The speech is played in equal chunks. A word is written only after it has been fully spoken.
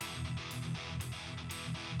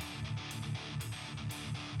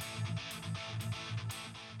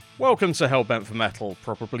Welcome to Hellbent for Metal,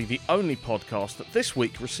 probably the only podcast that this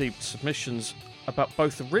week received submissions about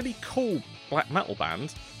both a really cool black metal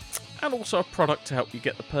band and also a product to help you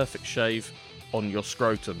get the perfect shave on your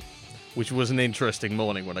scrotum, which was an interesting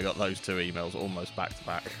morning when I got those two emails almost back to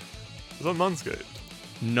back. Is that Manscaped?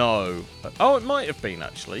 No. Oh, it might have been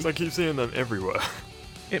actually. So I keep seeing them everywhere.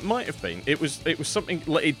 It might have been. It was something.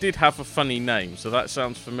 Like, it did have a funny name, so that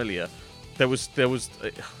sounds familiar. It was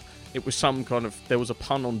some kind of. There was a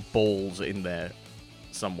pun on balls in there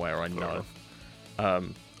somewhere. I know.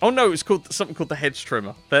 Oh no, it was called something called the hedge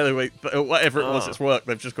trimmer. Whatever it was, it's worked.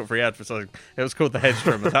 They've just got free advertising. It was called the hedge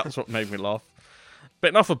trimmer. That's what made me laugh. But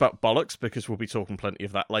enough about bollocks, because we'll be talking plenty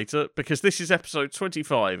of that later, because this is episode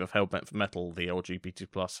 25 of Hellbent for Metal, the LGBT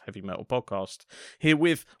plus heavy metal podcast.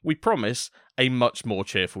 Herewith, we promise, a much more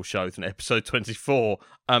cheerful show than episode 24.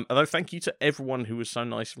 Although thank you to everyone who was so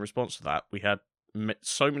nice in response to that. We had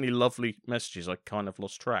so many lovely messages, I kind of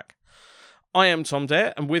lost track. I am Tom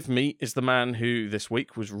Dare, and with me is the man who this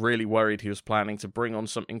week was really worried he was planning to bring on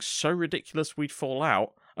something so ridiculous we'd fall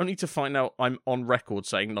out, only to find out I'm on record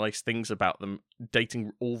saying nice things about them,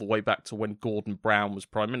 dating all the way back to when Gordon Brown was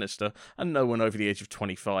Prime Minister, and no one over the age of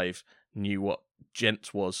 25 knew what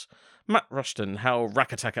gent was. Matt Rushton, how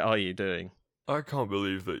rackataka are you doing? I can't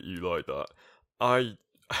believe that you like that. I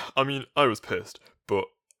mean, I was pissed, but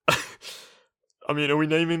I mean, are we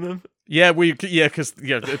naming them? Because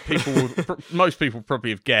most people probably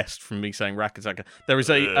have guessed from me saying Rakataka. There is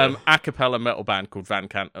a a cappella metal band called an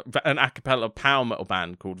a cappella power metal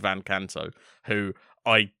band called Van Canto, who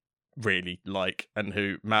I really like, and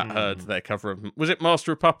who Matt heard their cover of. Was it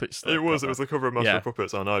Master of Puppets? It was the cover of Master of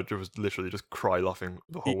Puppets, and I was literally just cry laughing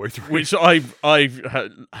the whole way through. Which I've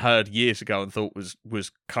heard years ago and thought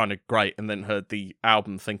was kind of great, and then heard the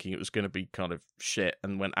album thinking it was going to be kind of shit,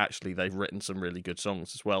 and when actually they've written some really good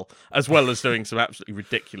songs as well as doing some absolutely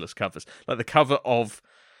ridiculous covers, like the cover of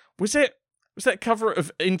was that cover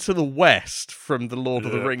of Into the West from the Lord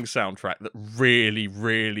of the Rings soundtrack that really,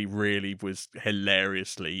 really, really was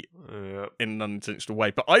hilariously in an unintentional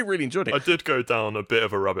way. But I really enjoyed it. I did go down a bit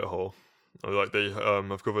of a rabbit hole. Like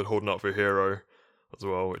I've covered Holding Out for Hero as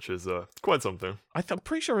well, which is quite something. I'm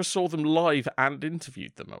pretty sure I saw them live and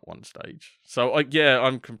interviewed them at one stage. So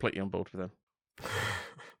I'm completely on board with them.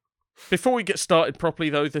 Before we get started properly,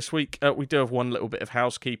 though, this week, we do have one little bit of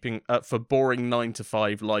housekeeping. For boring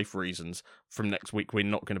 9-to-5 life reasons, from next week, we're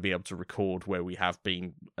not going to be able to record where we have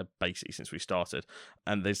been, basically, since we started.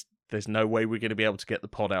 And there's no way we're going to be able to get the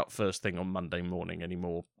pod out first thing on Monday morning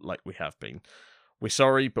anymore, like we have been. We're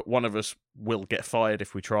sorry, but one of us will get fired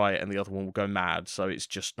if we try, and the other one will go mad, so it's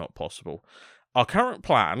just not possible. Our current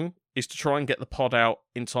plan is to try and get the pod out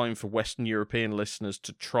in time for Western European listeners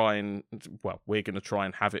to we're going to try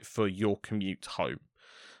and have it for your commute home.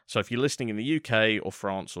 So if you're listening in the UK or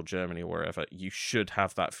France or Germany or wherever, you should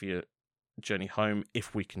have that for your journey home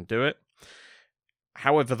if we can do it.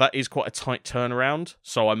 However, that is quite a tight turnaround,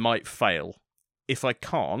 so I might fail. If I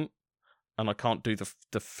can't, and I can't do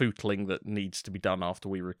the footling that needs to be done after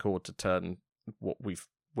we record to turn what we've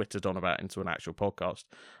wittered on about into an actual podcast.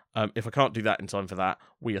 If I can't do that in time for that,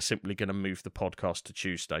 we are simply going to move the podcast to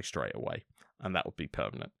Tuesday straight away, and that would be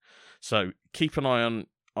permanent. So keep an eye on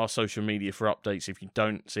our social media for updates. If you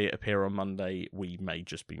don't see it appear on Monday, we may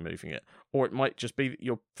just be moving it. Or it might just be that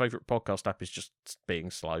your favourite podcast app is just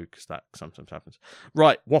being slow, because that sometimes happens.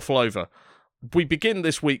 Right, waffle over. We begin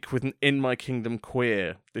this week with an In My Kingdom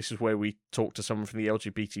Queer. This is where we talk to someone from the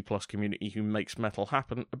LGBT plus community who makes metal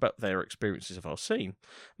happen about their experiences of our scene.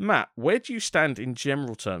 Matt, where do you stand in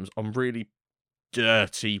general terms on really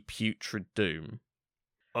dirty, putrid doom?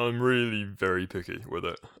 I'm really very picky with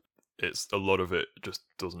it. A lot of it just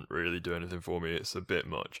doesn't really do anything for me. It's a bit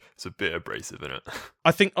much. It's a bit abrasive in it.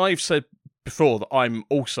 I think I've said before that I'm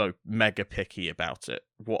also mega picky about it.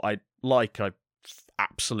 What I like, I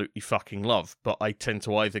absolutely fucking love, but I tend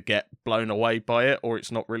to either get blown away by it or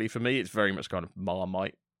it's not really for me. It's very much kind of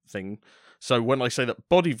Marmite thing. So when I say that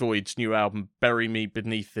Body Void's new album Bury Me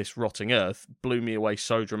Beneath This Rotting Earth blew me away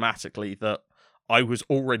so dramatically that I was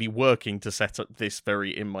already working to set up this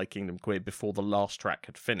very In My Kingdom Queer before the last track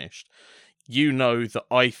had finished, you know that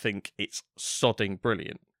I think it's sodding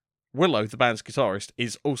brilliant. Willow, the band's guitarist,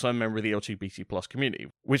 is also a member of the LGBT plus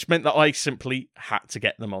community, which meant that I simply had to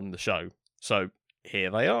get them on the show. So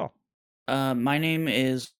here they are. My name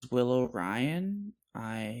is Willow Ryan.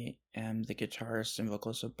 I am the guitarist and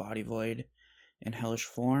vocalist of Body Void and Hellish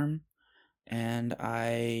Form, and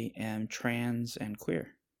I am trans and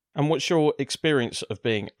queer. And what's your experience of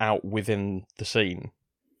being out within the scene?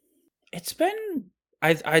 It's been,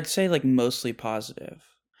 I'd say, like, mostly positive.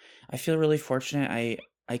 I feel really fortunate.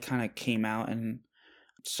 I kind of came out and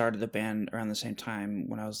started the band around the same time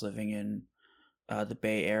when I was living in the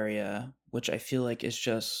Bay Area, which I feel like is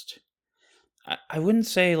just I wouldn't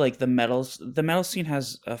say like the metal scene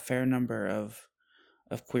has a fair number of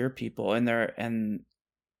queer people, and there and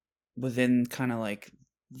within kind of like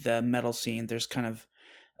the metal scene there's kind of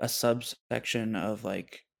a subsection of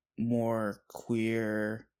like more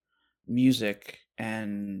queer music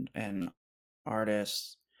and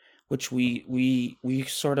artists, which we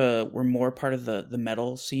sort of were more part of the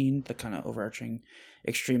metal scene, the kind of overarching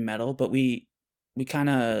extreme metal, but we kind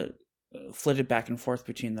of flitted back and forth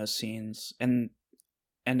between those scenes, and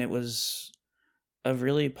it was a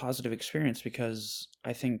really positive experience because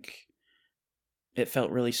I think it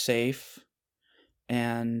felt really safe.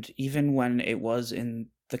 And even when it was in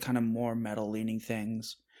the kind of more metal leaning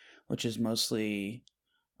things, which is mostly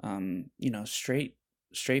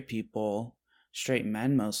straight people, straight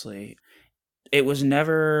men mostly, it was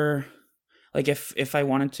never like if I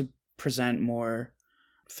wanted to present more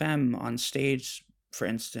femme on stage, for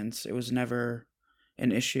instance, it was never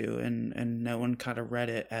an issue, and no one kind of read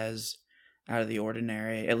it as out of the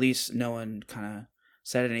ordinary. At least no one kind of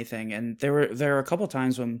said anything. And there were a couple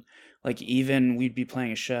times when like even we'd be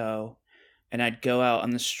playing a show and I'd go out on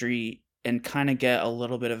the street and kind of get a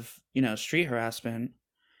little bit of, street harassment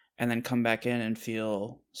and then come back in and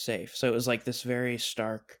feel safe. So it was like this very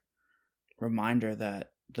stark reminder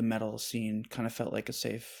that the metal scene kind of felt like a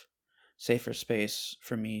safer space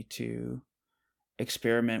for me to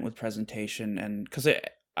experiment with presentation. And because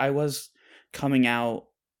I was coming out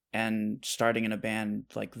and starting in a band,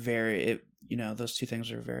 like those two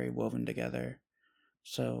things are very woven together.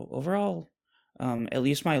 So overall, at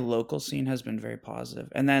least my local scene has been very positive.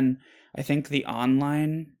 And then I think the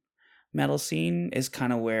online metal scene is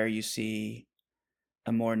kind of where you see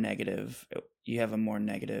you have a more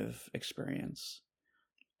negative experience.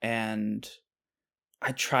 And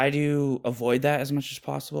I try to avoid that as much as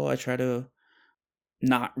possible. I try to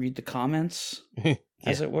not read the comments,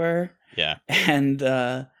 as it were. Yeah. And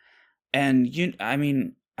I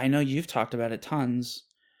mean, I know you've talked about it tons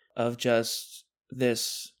of just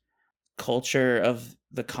this culture of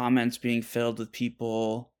the comments being filled with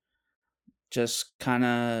people just kind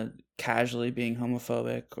of casually being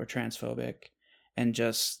homophobic or transphobic, and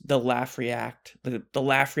just the laugh react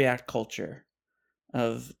culture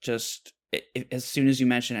of just as soon as you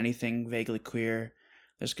mention anything vaguely queer,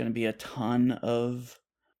 there's going to be a ton of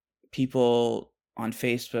people on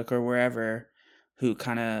Facebook or wherever who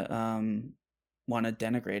kind of want to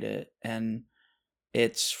denigrate it. And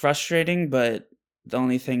it's frustrating, but the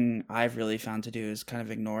only thing I've really found to do is kind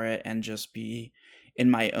of ignore it and just be in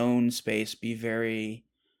my own space, be very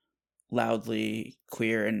loudly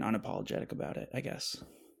queer and unapologetic about it, I guess.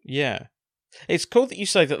 Yeah. It's cool that you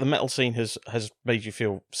say that the metal scene has made you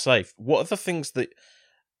feel safe. What are the things that...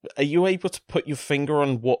 Are you able to put your finger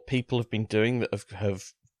on what people have been doing that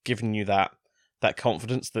have given you that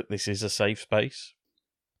confidence that this is a safe space?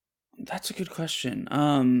 That's a good question.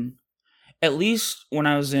 At least when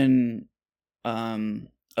I was in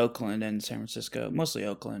Oakland and San Francisco, mostly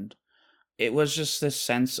Oakland, it was just this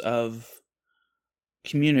sense of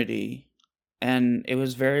community, and it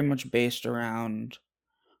was very much based around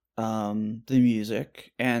the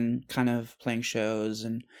music and kind of playing shows,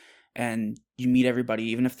 and you meet everybody,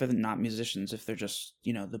 even if they're not musicians, if they're just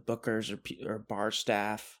the bookers or bar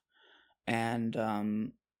staff, and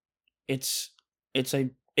it's a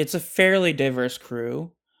fairly diverse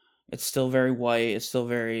crew. It's still very white, it's still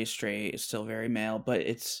very straight, it's still very male, but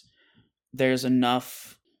there's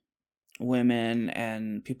enough women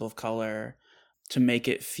and people of color to make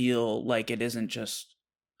it feel like it isn't just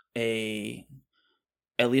at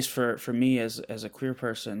least for me as a queer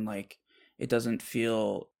person, like it doesn't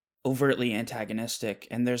feel overtly antagonistic.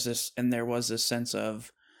 And there was this sense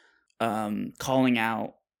of calling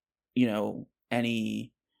out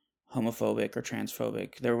any homophobic or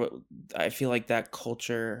transphobic. I feel like that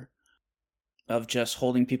culture of just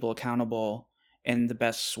holding people accountable in the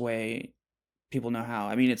best way people know how.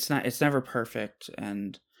 I mean, it's never perfect,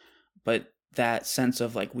 but that sense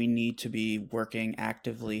of like we need to be working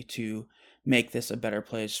actively to make this a better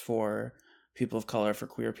place for people of color, for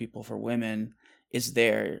queer people, for women is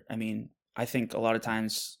there. I mean, I think a lot of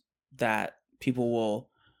times that people will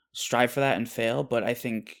strive for that and fail, but I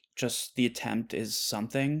think just the attempt is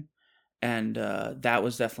something, and that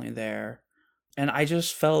was definitely there. And I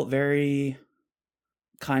just felt very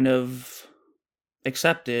kind of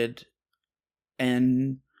accepted,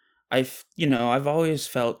 and I've always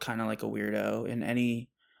felt kind of like a weirdo in any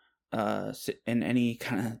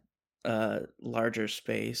kind of larger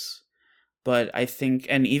space. But I think,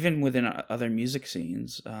 and even within other music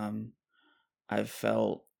scenes, I've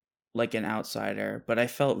felt like an outsider, but I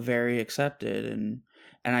felt very accepted. And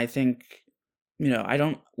I think, I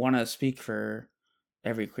don't want to speak for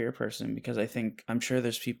every queer person, because I'm sure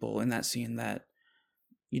there's people in that scene that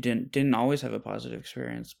you didn't always have a positive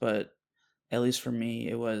experience, but at least for me,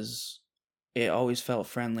 it always felt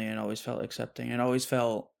friendly and always felt accepting. It always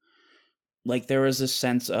felt like there was this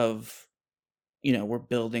sense of, we're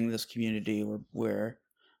building this community, we're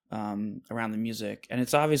around the music. And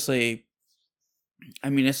it's obviously, I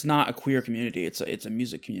mean, it's not a queer community, it's a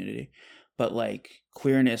music community, but like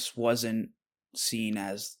queerness wasn't seen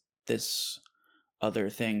as this other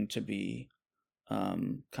thing to be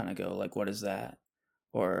kind of go like, what is that?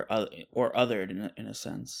 Or othered in a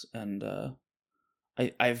sense. And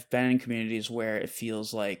I've been in communities where it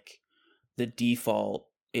feels like the default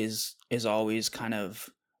is always kind of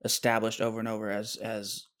established over and over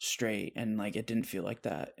as straight, and like it didn't feel like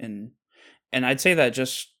that. And I'd say that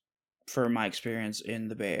just for my experience in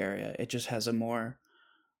the Bay Area, it just has a more,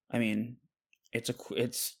 I mean,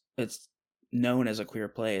 it's known as a queer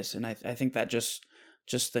place, and I think that just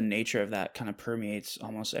the nature of that kind of permeates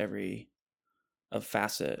almost every a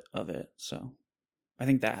facet of it. So I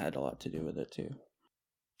think that had a lot to do with it too.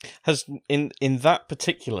 Has in that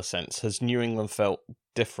particular sense, has New England felt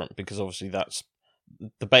different? Because obviously that's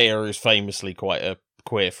the Bay Area is famously quite a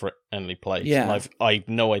queer friendly place. Yeah. And I've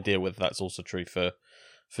no idea whether that's also true for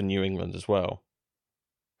New England as well.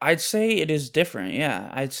 I'd say it is different. Yeah,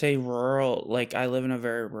 I'd say rural. Like I live in a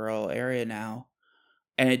very rural area now,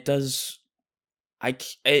 and it does. I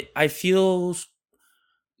feel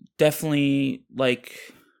definitely like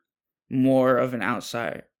more of an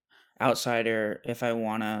outsider if I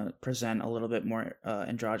want to present a little bit more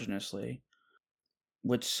androgynously,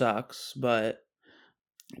 which sucks. But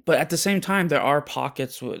at the same time, there are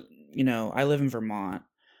pockets with, I live in Vermont,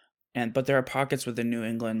 but there are pockets within New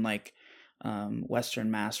England, like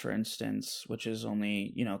Western Mass, for instance, which is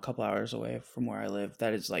only, a couple hours away from where I live.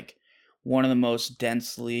 That is like one of the most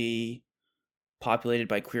densely populated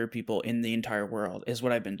by queer people in the entire world, is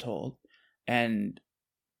what I've been told. And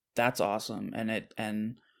that's awesome.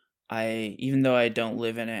 And I, even though I don't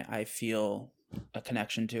live in it, I feel a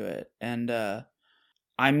connection to it. And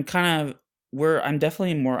I'm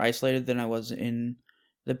definitely more isolated than I was in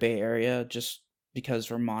the Bay Area, just because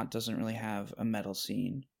Vermont doesn't really have a metal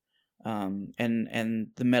scene. And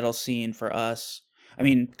the metal scene for us, I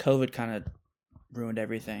mean, COVID kind of ruined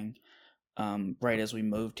everything right as we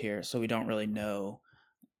moved here, so we don't really know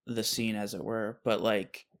the scene, as it were. But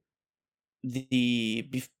like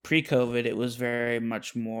pre-COVID, it was very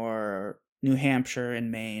much more New Hampshire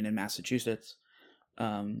and Maine and Massachusetts,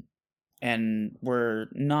 and we're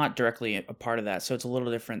not directly a part of that, so it's a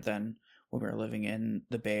little different than when we were living in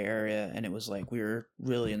the Bay Area, and it was like we were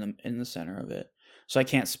really in the center of it. So I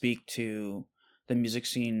can't speak to the music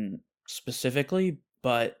scene specifically,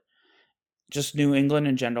 but just New England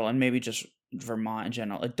in general, and maybe just Vermont in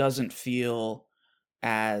general, it doesn't feel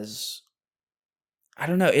as, I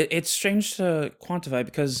don't know. It's strange to quantify,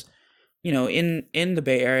 because, in the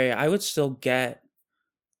Bay Area, I would still get,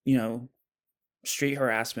 street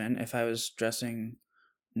harassment if I was dressing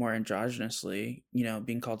more androgynously,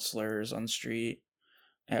 being called slurs on the street,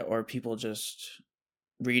 or people just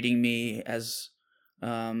reading me as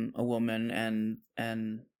a woman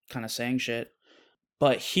and kind of saying shit.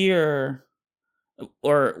 But here,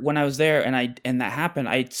 or when I was there and that happened,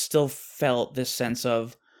 I still felt this sense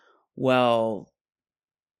of, well,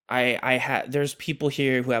 there's people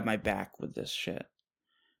here who have my back with this shit.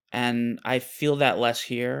 And I feel that less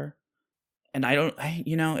here. And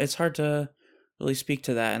it's hard to really speak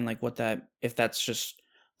to that, and like if that's just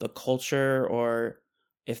the culture, or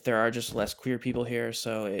if there are just less queer people here.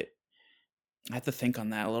 So I have to think on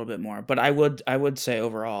that a little bit more. But I would say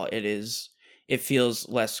overall it feels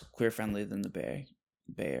less queer friendly than the Bay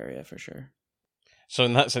Area, for sure. So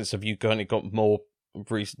in that sense, have you kind of got more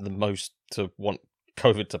reason than most to want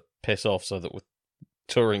COVID to piss off, so that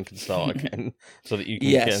touring can start again, so that you can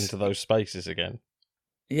get into those spaces again?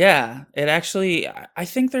 Yeah, it actually, I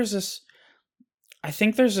think there's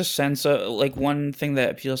a sense of, like, one thing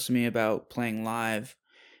that appeals to me about playing live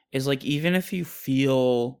is, like, even if you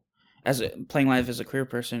feel, playing live as a queer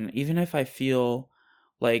person, even if I feel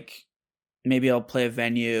like maybe I'll play a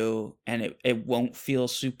venue and it won't feel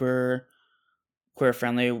super queer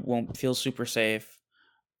friendly, it won't feel super safe,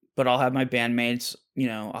 but I'll have my bandmates,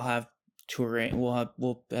 I'll have touring,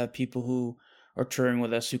 we'll have people who are touring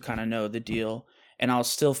with us who kind of know the deal, and I'll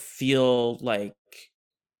still feel like,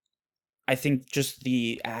 I think just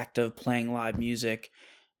the act of playing live music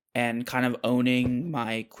and kind of owning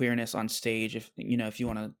my queerness on stage, if you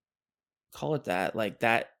want to call it that, like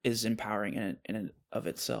that is empowering in and of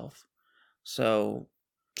itself. So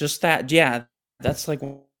just that, yeah, that's like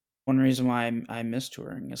one reason why I miss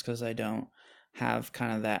touring is because I don't have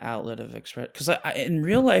kind of that outlet of express. Because in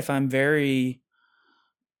real life, I'm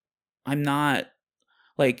not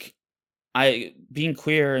like I being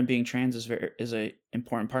queer and being trans is a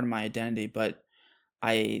important part of my identity, but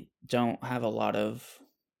I don't have a lot of,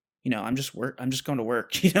 I'm just I'm just going to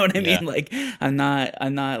work. You know what I Yeah. mean? Like I'm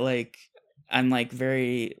not like I'm like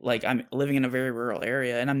very like I'm living in a very rural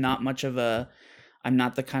area, and I'm not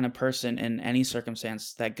the kind of person in any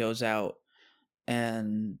circumstance that goes out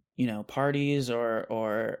and, parties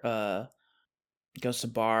or goes to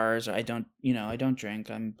bars, or I don't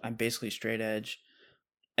drink. I'm basically straight edge.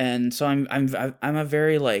 And so I'm a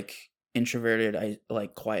very like introverted, I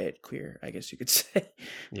like quiet queer, I guess you could say.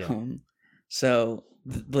 Yeah. So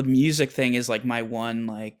the music thing is like my one,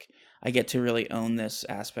 like I get to really own this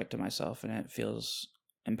aspect of myself, and it feels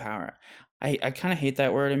empowering. I kind of hate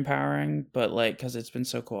that word empowering, but like because it's been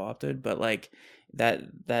so co-opted, but like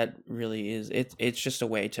that really is it's just a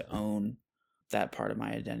way to own that part of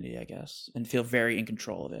my identity, I guess, and feel very in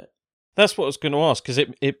control of it. That's what I was going to ask, because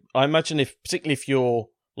I imagine particularly if you're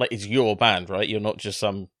like it's your band, right? You're not just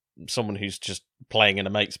someone who's just playing in a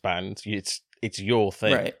mate's band. It's your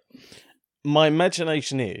thing. Right. My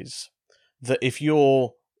imagination is that if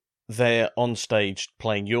you're there on stage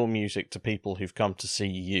playing your music to people who've come to see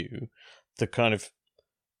you,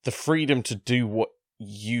 the freedom to do what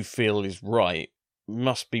you feel is right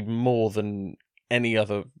must be more than any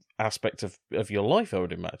other aspect of your life, I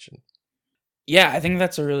would imagine. Yeah, I think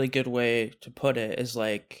that's a really good way to put it, is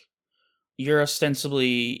like you're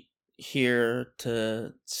ostensibly here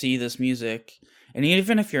to see this music, and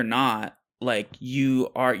even if you're not, like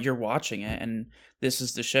you're watching it, and this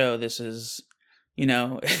is the show, this is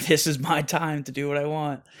this is my time to do what I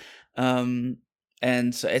want.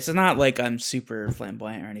 And so it's not like I'm super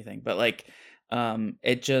flamboyant or anything, but like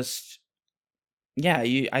it just, yeah,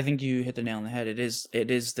 I think you hit the nail on the head. It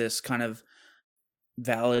is this kind of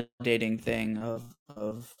validating thing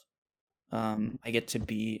of I get to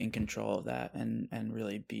be in control of that, and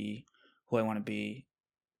really be who I want to be,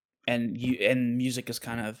 and music is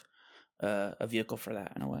kind of a vehicle for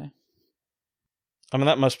that in a way. I mean,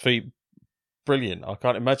 that must be brilliant. I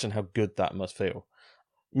can't imagine how good that must feel.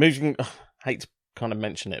 Moving, I hate to kind of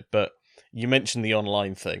mention it, but you mentioned the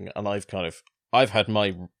online thing, and I've had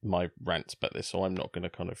my rants about this, so I'm not going to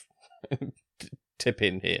kind of tip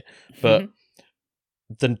in here. But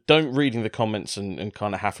then don't reading the comments and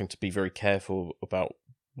kind of having to be very careful about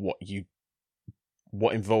what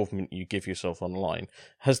involvement you give yourself online.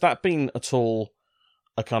 Has that been at all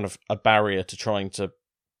a kind of a barrier to trying to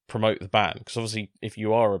promote the band? Because obviously if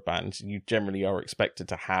you are a band, you generally are expected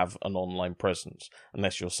to have an online presence,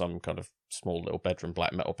 unless you're some kind of small little bedroom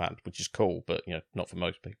black metal band, which is cool, but not for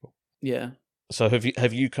most people. Yeah. So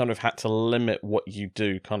have you kind of had to limit what you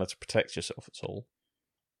do kind of to protect yourself at all?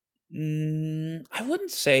 I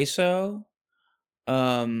wouldn't say so.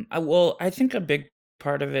 I think a big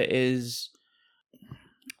part of it is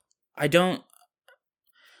I don't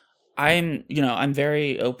I'm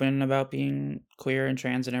very open about being queer and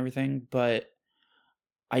trans and everything, but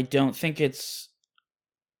I don't think it's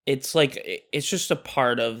like it's just a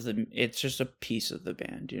part of it's just a piece of the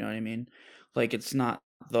band, you know what I mean? Like it's not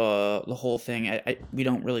the whole thing. We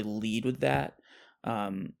don't really lead with that.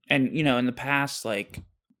 And in the past, like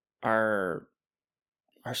our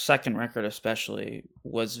second record especially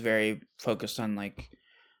was very focused on like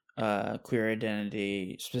queer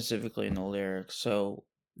identity, specifically in the lyrics. So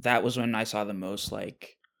that was when I saw the most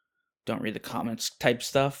like don't read the comments type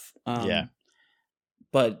stuff. Yeah.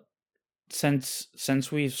 But since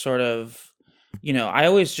we've sort of, I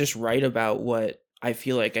always just write about what I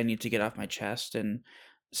feel like I need to get off my chest, and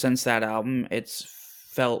since that album, it's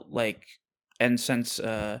felt like, and since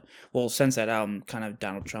that album, kind of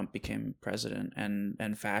Donald Trump became president,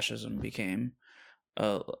 and fascism became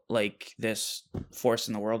like this force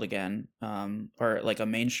in the world again, or like a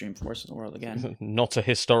mainstream force in the world again. Not a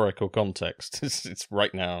historical context. It's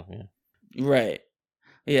right now. Yeah. Right.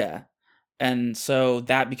 Yeah. And so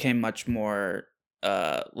that became much more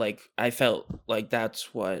like I felt like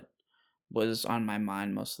that's what was on my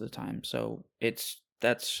mind most of the time. So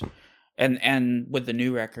that's and with the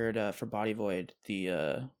new record for Body Void,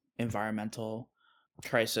 the environmental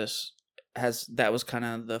crisis that was kind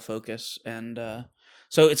of the focus, and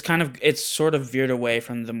so it's sort of veered away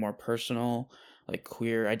from the more personal like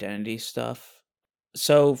queer identity stuff.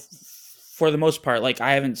 So for the most part, like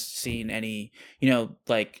I haven't seen any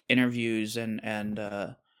like interviews and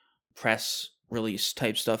press release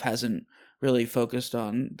type stuff hasn't really focused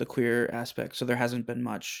on the queer aspect, so there hasn't been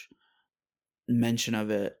much mention of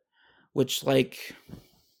it, which, like,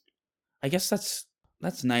 I guess that's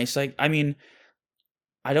nice. Like, I mean,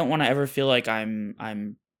 I don't want to ever feel like I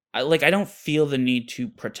don't feel the need to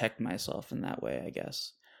protect myself in that way, I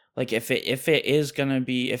guess. Like, if it is gonna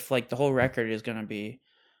be, if like the whole record is gonna be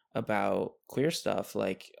about queer stuff,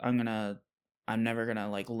 like I'm never gonna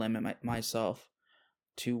like limit myself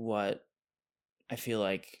to what I feel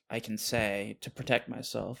like I can say to protect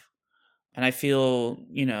myself. And I feel,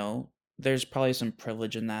 there's probably some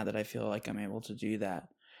privilege in that I feel like I'm able to do that.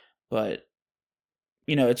 But,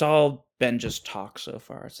 it's all been just talk so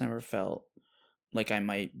far. It's never felt like I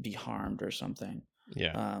might be harmed or something.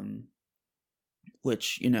 Yeah.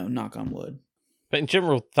 Which, knock on wood. But in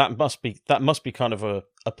general, that must be kind of a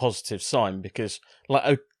positive sign, because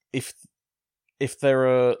like if there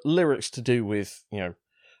are lyrics to do with,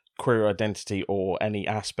 queer identity or any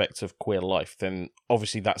aspect of queer life, then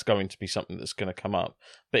obviously that's going to be something that's going to come up.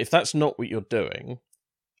 But if that's not what you're doing,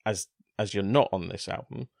 as you're not on this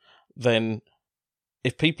album, then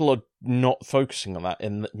if people are not focusing on that,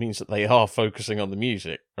 and that means that they are focusing on the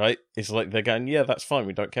music, right? It's like they're going, yeah, that's fine,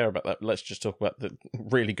 we don't care about that. Let's just talk about the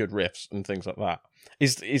really good riffs and things like that.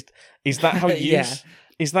 Is that how you Yeah.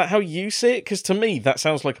 is that how you see it? Because to me, that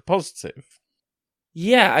sounds like a positive.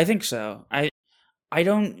 Yeah, I think so. I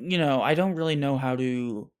don't, I don't really know how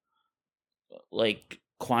to like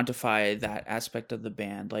quantify that aspect of the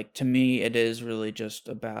band. Like, to me, it is really just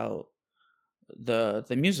about the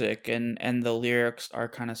music, and the lyrics are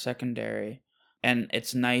kind of secondary, and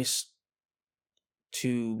it's nice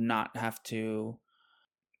to not have to.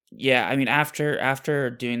 Yeah, I mean, after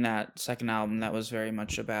doing that second album that was very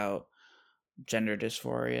much about gender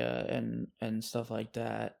dysphoria and stuff like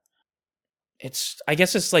that, I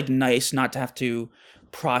guess it's like nice not to have to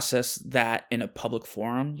process that in a public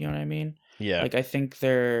forum, you know what I mean? Yeah. Like, I think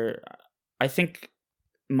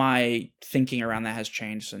my thinking around that has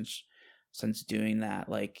changed since doing that.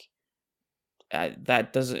 Like,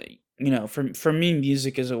 that doesn't, for me,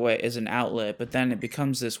 music is an outlet, but then it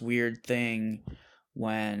becomes this weird thing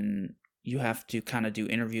when you have to kind of do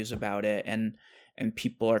interviews about it, and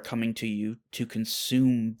people are coming to you to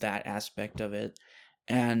consume that aspect of it,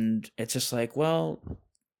 and it's just like, well,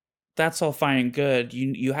 that's all fine and good.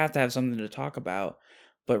 You have to have something to talk about,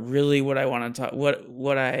 but really, what I want to talk,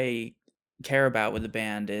 what I care about with the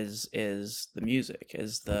band is the music,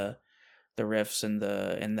 is the riffs and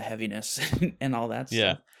the heaviness and all that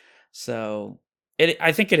Yeah. stuff. So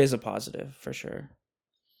I think it is a positive for sure.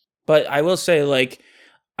 But I will say, like,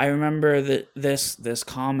 I remember that this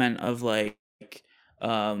comment of like,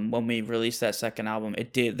 when we released that second album, I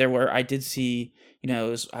did see, I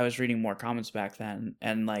was reading more comments back then,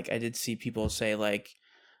 and like I did see people say like,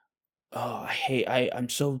 oh, I'm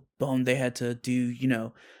so bummed they had to do,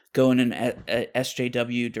 go in a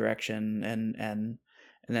SJW direction, and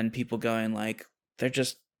then people going like, they're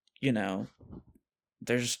just, they're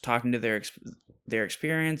just talking to their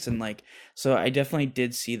experience, and like, so I definitely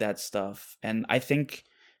did see that stuff, and I think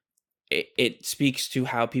it speaks to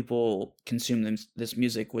how people consume this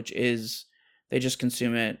music, which is they just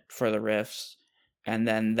consume it for the riffs, and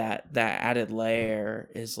then that added layer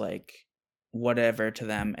is like whatever to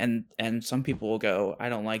them, and some people will go, I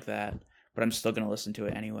don't like that, but I'm still going to listen to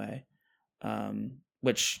it anyway,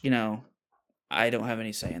 which, I don't have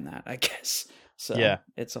any say in that, I guess. So Yeah.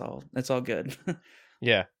 it's all good.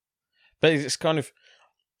 Yeah. But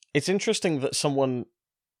it's interesting that someone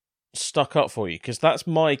stuck up for you, because that's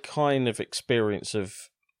my kind of experience of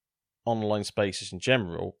online spaces in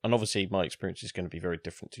general, and obviously my experience is going to be very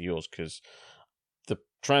different to yours, because the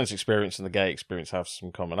trans experience and the gay experience have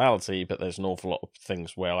some commonality, but there's an awful lot of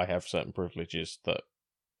things where I have certain privileges that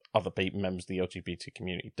other members of the LGBT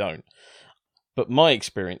community don't. But my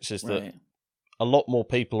experience is that Right. a lot more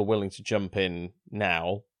people are willing to jump in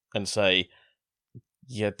now and say,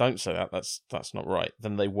 yeah, don't say that, that's not right,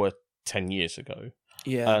 than they were 10 years ago.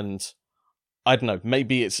 Yeah. And I don't know,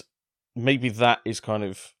 maybe that is kind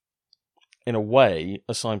of, in a way,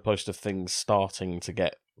 a signpost of things starting to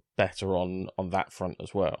get better on that front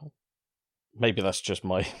as well. Maybe that's just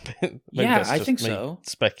my Yeah, I think so.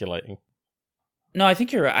 Speculating. No, I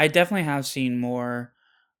think you're right. I definitely have seen more,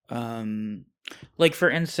 like, for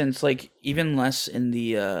instance, like, even less in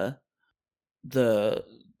the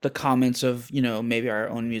comments of, maybe our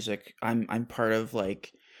own music. I'm part of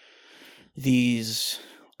like these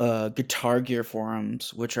Guitar Gear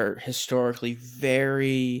forums, which are historically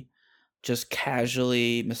very just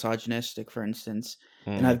casually misogynistic, for instance.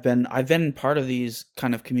 And I've been part of these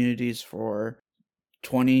kind of communities for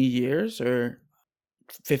 20 years or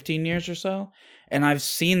 15 years or so, and I've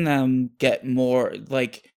seen them get more,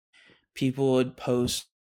 like, people would post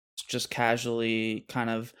just casually, kind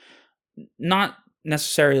of not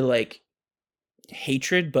necessarily like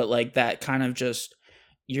hatred, but like that kind of just,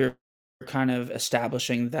 you're kind of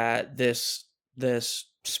establishing that this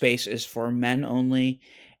space is for men only,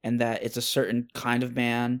 and that it's a certain kind of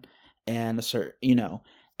man, and a certain,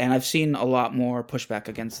 and I've seen a lot more pushback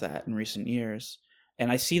against that in recent years,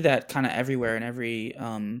 and I see that kind of everywhere in every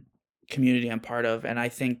community I'm part of, and I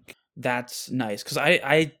think that's nice, because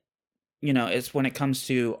I it's when it comes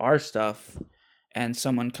to our stuff, and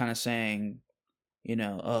someone kind of saying,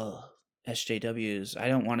 oh, SJWs, I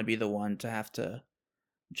don't want to be the one to have to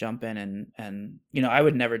jump in and I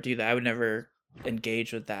would never do that. I would never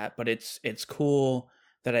engage with that, but it's cool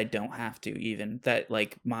that I don't have to, even that,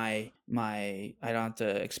 like, my I don't have to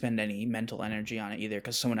expend any mental energy on it either,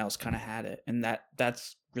 because someone else kind of had it, and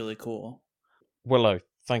that's really cool. Willow,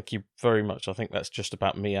 thank you very much. I think that's just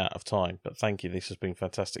about me out of time, but thank you. This has been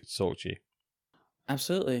fantastic to talk to you.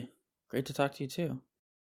 Absolutely. Great to talk to you too.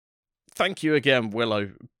 Thank you again,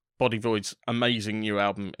 Willow. Body Void's amazing new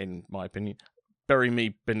album, in my opinion. Bury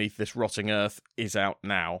Me Beneath This Rotting Earth is out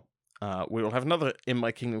now. We will have another In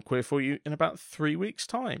My Kingdom Queer for you in about 3 weeks'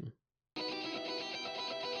 time.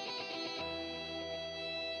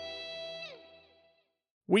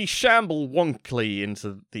 We shamble wonkily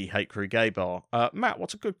into the Hate Crew Gay Bar. Matt,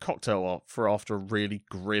 what's a good cocktail for after a really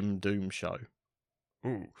grim Doom show?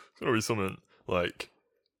 Ooh, it's gonna be something like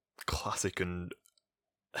classic and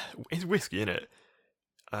it's whiskey, innit?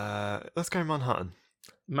 Let's go Manhattan.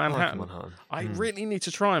 Manhattan. I really need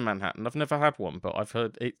to try Manhattan. I've never had one, but I've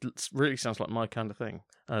heard it really sounds like my kind of thing.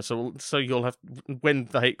 So you'll have, when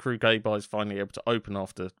the Hate Crew Gay Bar is finally able to open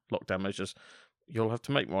after lockdown measures, you'll have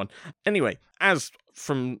to make one. Anyway, as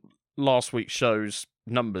from last week's show's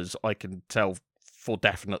numbers, I can tell for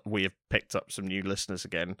definite we have picked up some new listeners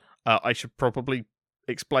again. I should probably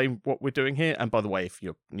explain what we're doing here. And by the way, if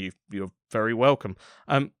you're new, you're very welcome.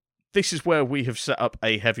 This is where we have set up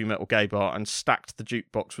a heavy metal gay bar and stacked the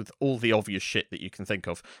jukebox with all the obvious shit that you can think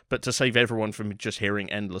of. But to save everyone from just hearing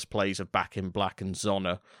endless plays of Back in Black and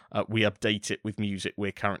Zonna, we update it with music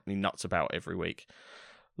we're currently nuts about every week.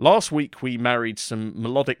 Last week we married some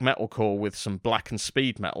melodic metalcore with some black and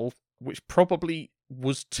speed metal, which probably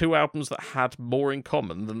was two albums that had more in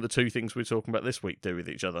common than the two things we're talking about this week do with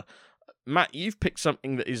each other. Matt, you've picked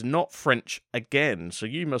something that is not French again, so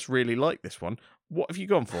you must really like this one. What have you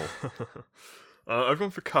gone for? I've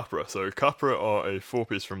gone for Capra. So Capra are a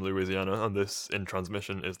 4-piece from Louisiana, and this, In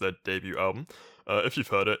Transmission, is their debut album. If you've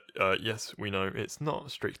heard it, yes, we know it's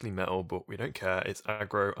not strictly metal, but we don't care. It's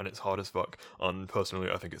aggro and it's hard as fuck, and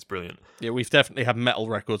personally I think it's brilliant. Yeah, we've definitely had metal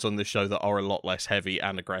records on this show that are a lot less heavy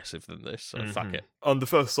and aggressive than this, so fuck it. And the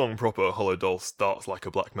first song proper, Hollow Doll, starts like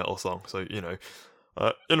a black metal song, so,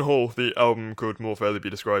 in whole, the album could more fairly be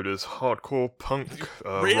described as hardcore punk,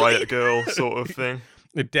 Really? Riot Girl sort of thing.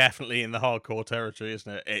 They're definitely in the hardcore territory,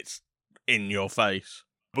 isn't it? It's in your face.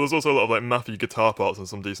 But there's also a lot of like mathy guitar parts and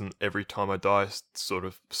some decent Every Time I Die sort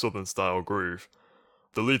of southern style groove.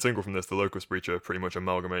 The lead single from this, The Locust Preacher, pretty much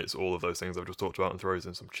amalgamates all of those things I've just talked about and throws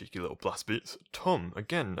in some cheeky little blast beats. Tom,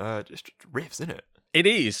 again, just riffs in it. It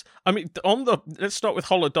is. I mean, let's start with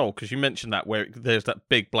Hollow Doll, because you mentioned that, where there's that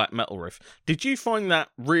big black metal riff. Did you find that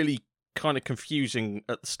really kind of confusing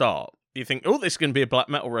at the start? You think, oh, this is going to be a black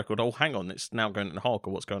metal record. Oh, hang on, it's now going into hardcore.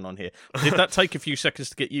 What's going on here? Did that take a few seconds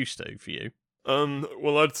to get used to for you?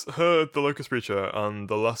 Well, I'd heard The Locust Preacher and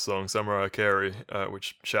the last song, Samurai Akeri,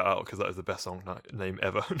 which shout out because that is the best song name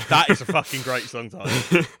ever. That is a fucking great song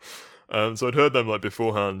title. So I'd heard them like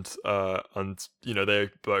beforehand, and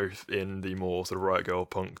they're both in the more sort of Riot Girl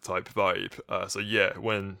punk type vibe. So yeah,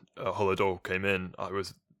 when Hollow Doll came in, I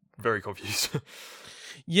was very confused.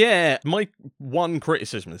 Yeah, my one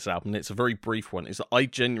criticism of this album, it's a very brief one, is that I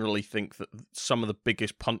genuinely think that some of the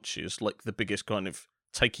biggest punches, like the biggest kind of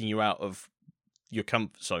taking you out of your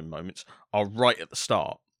comfort zone moments, are right at the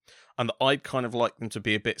start. And that I'd kind of like them to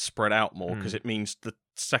be a bit spread out more, because it means the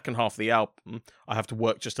second half of the album, I have to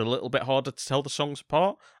work just a little bit harder to tell the songs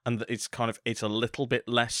apart, and that it's a little bit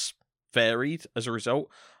less varied as a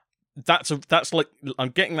result. That's like, I'm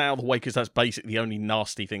getting that out of the way because that's basically the only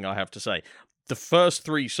nasty thing I have to say. The first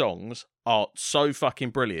 3 songs are so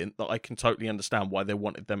fucking brilliant that I can totally understand why they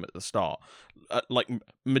wanted them at the start. Like,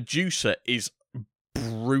 Medusa is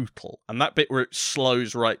brutal, and that bit where it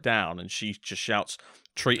slows right down and she just shouts,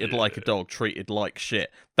 treated like a dog, treated like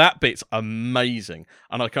shit. That bit's amazing.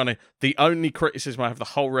 And the only criticism I have of the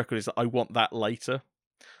whole record is that I want that later.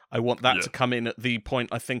 I want that to come in at the point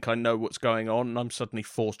I think I know what's going on, and I'm suddenly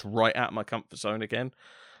forced right out of my comfort zone again.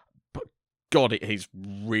 But God, it is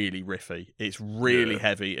really riffy. It's really Yeah.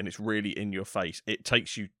 heavy and it's really in your face. It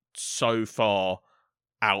takes you so far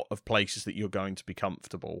out of places that you're going to be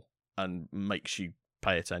comfortable and makes you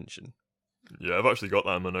pay attention. Yeah, I've actually got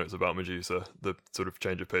that in my notes about Medusa, the sort of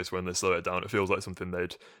change of pace when they slow it down. It feels like something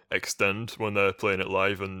they'd extend when they're playing it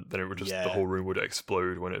live, and then it would just, Yeah. the whole room would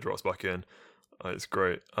explode when it drops back in. It's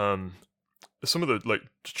great. Some of the, like,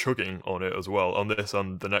 chugging on it as well, on this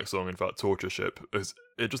and the next song, in fact, Torture Ship,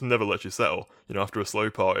 it just never lets you settle. You know, after a slow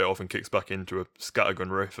part, it often kicks back into a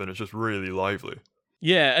scattergun riff, and it's just really lively.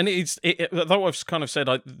 Yeah, and though I've kind of said,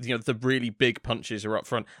 the really big punches are up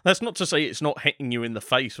front. That's not to say it's not hitting you in the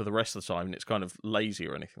face for the rest of the time, and it's kind of lazy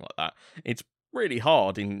or anything like that. It's really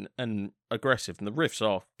hard and aggressive, and the riffs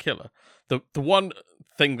are killer. The one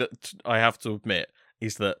thing that I have to admit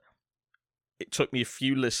is that it took me a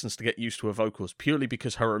few listens to get used to her vocals, purely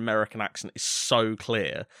because her American accent is so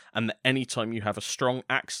clear, and that anytime you have a strong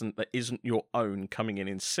accent that isn't your own coming in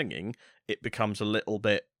and singing, it becomes a little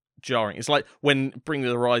bit jarring. It's like when Bring Me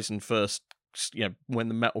the Horizon first, when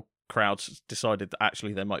the metal crowds decided that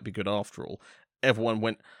actually they might be good after all, everyone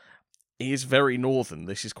went, he is very northern,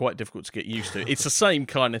 this is quite difficult to get used to. It's the same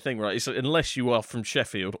kind of thing, right? It's, unless you are from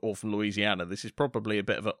Sheffield or from Louisiana, this is probably a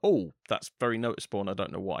bit of a, that's very noticeable and I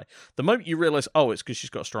don't know why. The moment you realise, it's because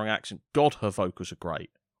she's got a strong accent, God, her vocals are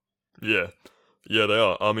great. Yeah. Yeah, they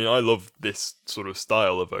are. I mean, I love this sort of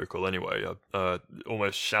style of vocal anyway.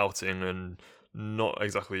 Almost shouting and not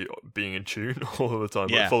exactly being in tune all of the time,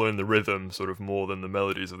 Yeah. but following the rhythm sort of more than the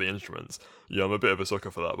melodies of the instruments. Yeah, I'm a bit of a sucker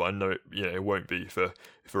for that, but I know it won't be for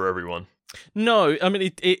everyone. No, I mean,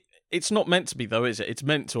 it's not meant to be, though, is it? It's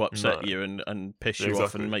meant to upset No. you and piss you off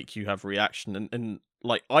Exactly. and make you have reaction. And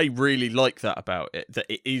like, I really like that about it, that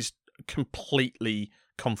it is completely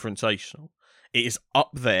confrontational. It is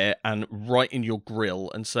up there and right in your grill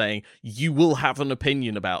and saying, you will have an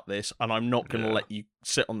opinion about this, and I'm not going to Yeah. let you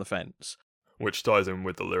sit on the fence. Which ties in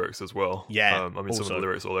with the lyrics as well. Yeah, I mean, some of also. the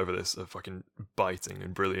lyrics all over this are fucking biting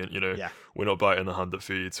and brilliant. Yeah. We're not biting the hand that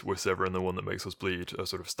feeds, we're severing the one that makes us bleed,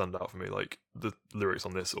 sort of stand out for me. Like, the lyrics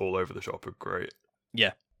on this all over the shop are great.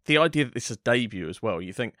 Yeah. The idea that this is a debut as well,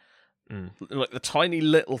 you think, like the tiny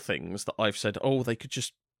little things that I've said, they could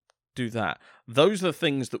just do that. Those are the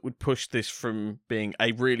things that would push this from being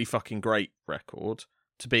a really fucking great record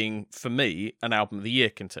to being, for me, an album of the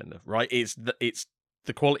year contender, right? It's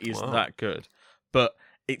the quality is that good, but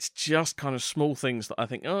it's just kind of small things that I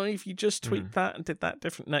think, if you just tweaked that and did that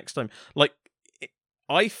different next time. Like,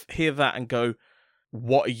 I hear that and go,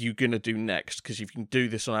 what are you going to do next? Because if you can do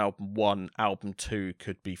this on album 1, album 2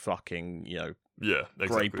 could be fucking, Yeah, exactly.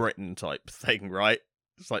 Great Britain type thing, right?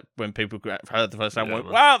 It's like when people heard the first album, went,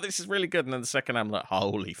 man. wow, this is really good. And then the second album, like,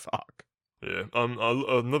 holy fuck. Yeah.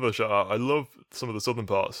 Another shout out. I love some of the southern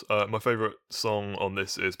parts. My favourite song on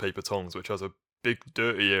this is Paper Tongues, which has a big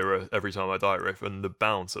dirty era Every Time I Die riff, and the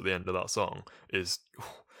bounce at the end of that song is.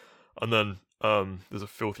 And then there's a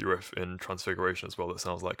filthy riff in Transfiguration as well that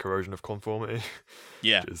sounds like Corrosion of Conformity.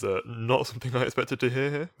 Yeah. Which is not something I expected to hear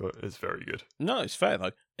here, but it's very good. No, it's fair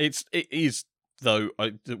though. It is though.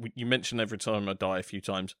 You mentioned Every Time I Die a few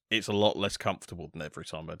times. It's a lot less comfortable than Every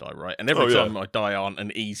Time I Die, right? And Every Time I Die aren't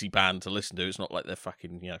an easy band to listen to. It's not like they're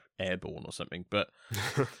fucking Airborne or something. But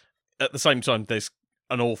at the same time, there's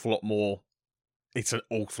an awful lot more. It's an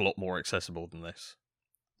awful lot more accessible than this,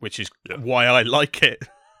 which is why I like it.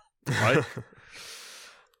 Right.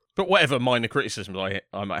 But whatever minor criticisms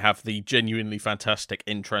I might have, the genuinely fantastic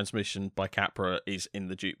In Transmission by Capra is in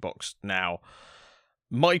the jukebox now.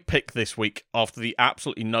 My pick this week, after the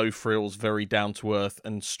absolutely no frills, very down to earth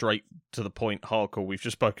and straight to the point hardcore we've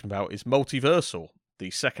just spoken about, is Multiversal,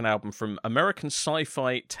 the second album from American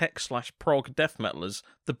sci-fi tech/prog death metalers,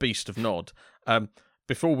 The Beast of Nod.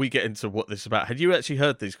 Before we get into what this is about, had you actually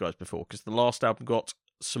heard these guys before? Because the last album got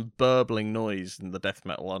some burbling noise in the death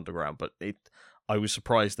metal underground, but I was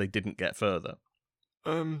surprised they didn't get further.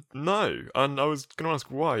 No, and I was going to ask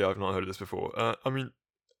why I've not heard of this before. I mean,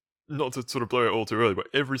 not to sort of blow it all too early, but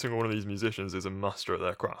every single one of these musicians is a master at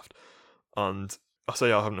their craft. And I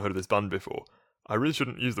say I haven't heard of this band before. I really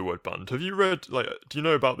shouldn't use the word band. Have you read, do you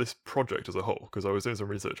know about this project as a whole? Because I was doing some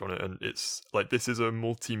research on it, and it's, this is a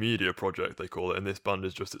multimedia project, they call it, and this band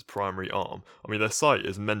is just its primary arm. I mean, their site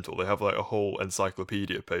is mental. They have, a whole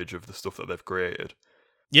encyclopedia page of the stuff that they've created.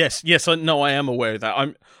 Yes, I am aware of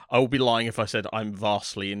that. I will be lying if I said I'm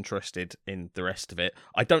vastly interested in the rest of it.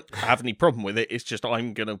 I don't have any problem with it. It's just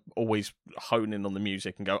I'm going to always hone in on the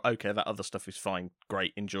music and go, okay, that other stuff is fine,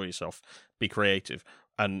 great, enjoy yourself, be creative.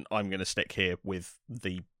 And I'm going to stick here with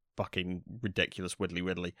the fucking ridiculous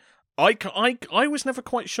widdly. I was never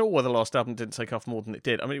quite sure why the last album didn't take off more than it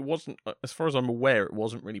did. I mean, it wasn't, as far as I'm aware, it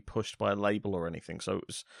wasn't really pushed by a label or anything. So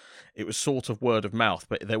it was sort of word of mouth.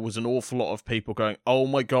 But there was an awful lot of people going, "Oh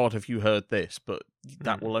my God, have you heard this?" But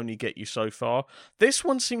that will only get you so far. This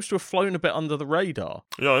one seems to have flown a bit under the radar.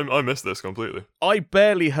 Yeah, I missed this completely. I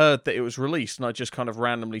barely heard that it was released, and I just kind of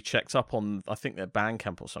randomly checked up on, I think, their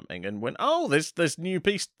Bandcamp or something, and went, "Oh, there's new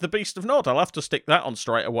Beast, the Beast of Nod. I'll have to stick that on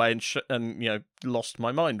straight away," and lost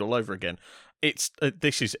my mind all over again.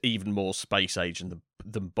 This is even more space age than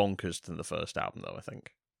bonkers than the first album, though, I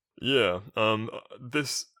think. Yeah,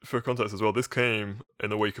 this, for context as well, this came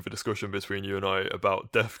in the wake of a discussion between you and I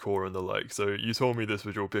about deathcore and the like. So you told me this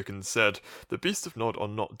was your pick and said, the Beast of Nod are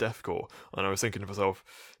not deathcore. And I was thinking to myself,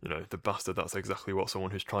 the bastard, that's exactly what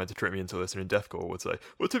someone who's trying to trick me into listening to deathcore would say.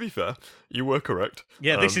 Well, to be fair, you were correct.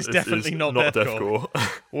 Yeah, this is definitely not deathcore.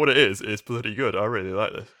 What it is bloody good. I really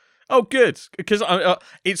like this. Oh, good, because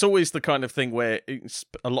it's always the kind of thing where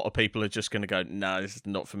a lot of people are just going to go, "No, this is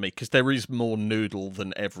not for me," because there is more noodle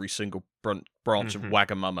than every single branch of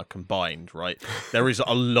Wagamama combined, right? There is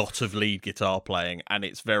a lot of lead guitar playing, and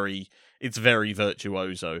it's very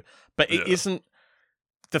virtuoso. But it isn't.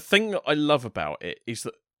 The thing that I love about it is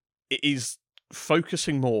that it is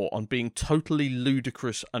focusing more on being totally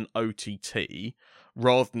ludicrous and OTT,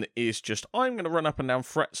 rather than it is just, "I'm going to run up and down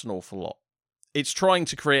frets an awful lot." It's trying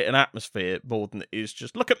to create an atmosphere more than it is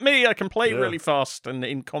just, "Look at me, I can play really fast and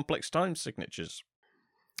in complex time signatures."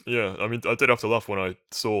 Yeah, I mean, I did have to laugh when I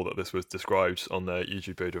saw that this was described on their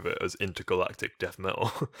YouTube page of it as intergalactic death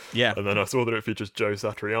metal. Yeah. And then I saw that it features Joe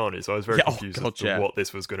Satriani, so I was very confused as to what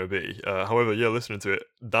this was going to be. However, listening to it,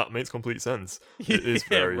 that makes complete sense. It is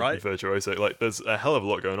very virtuoso. Like, there's a hell of a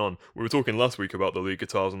lot going on. We were talking last week about the lead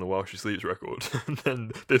guitars on the While She Sleeps record, and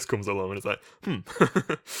then this comes along and it's like,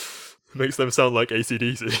 makes them sound like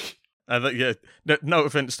AC/DC. No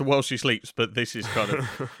offense to While She Sleeps, but this is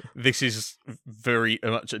this is very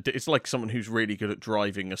much. It's like someone who's really good at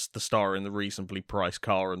driving the star in the reasonably priced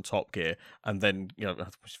car and Top Gear, and then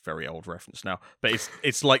it's a very old reference now, but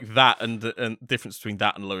it's like that, and the difference between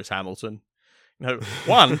that and Lewis Hamilton.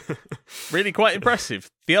 One really quite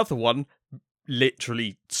impressive. The other one,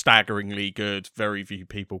 literally staggeringly good. Very few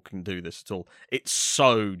people can do this at all. It's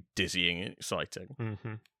so dizzying and exciting.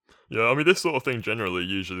 Mm-hmm. Yeah, I mean, this sort of thing generally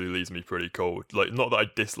usually leaves me pretty cold. Like, not that I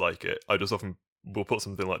dislike it, I just often will put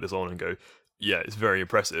something like this on and go, yeah, it's very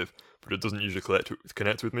impressive, but it doesn't usually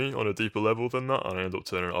connect with me on a deeper level than that, and I end up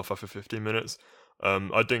turning it off after 15 minutes.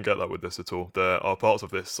 I didn't get that with this at all. There are parts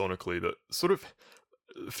of this sonically that sort of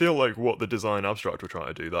feel like what the Design Abstract were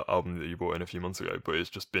trying to do, that album that you brought in a few months ago, but it's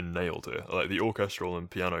just been nailed here. Like, the orchestral and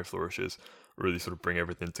piano flourishes really sort of bring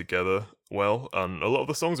everything together well, and a lot of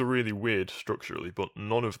the songs are really weird structurally, but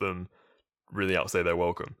none of them really outstay their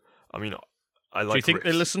welcome. I mean, I like. Do you think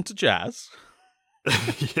they listen to jazz?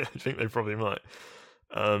 Yeah, I think they probably might.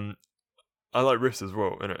 I like riffs as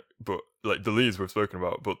well, innit? But like the leads we've spoken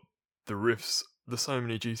about, but the riffs, there's so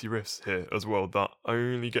many juicy riffs here as well that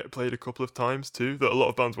only get played a couple of times too, that a lot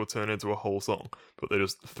of bands will turn into a whole song, but they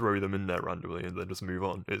just throw them in there randomly and then just move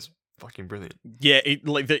on. It's fucking brilliant. Yeah,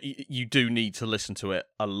 you do need to listen to it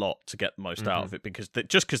a lot to get the most out of it, because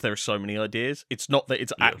because there are so many ideas. It's not that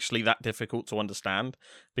it's actually that difficult to understand,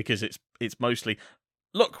 because it's mostly,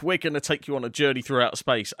 look, we're going to take you on a journey through outer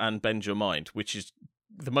space and bend your mind, which is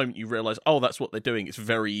the moment you realise, oh, that's what they're doing, it's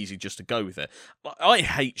very easy just to go with it. I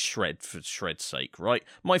hate shred for shred's sake, right?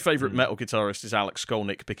 My favourite metal guitarist is Alex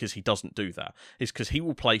Skolnick, because he doesn't do that. It's because he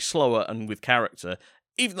will play slower and with character,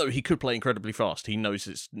 even though he could play incredibly fast. He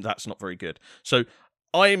knows that's not very good. So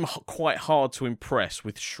I'm quite hard to impress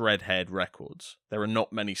with shredhead records. There are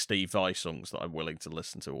not many Steve Vai songs that I'm willing to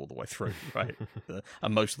listen to all the way through, right?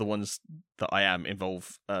 And most of the ones that I am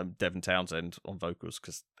involve Devin Townsend on vocals,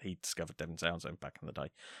 because he discovered Devin Townsend back in the day.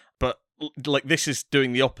 But like, this is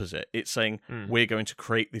doing the opposite. It's saying we're going to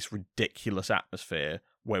create this ridiculous atmosphere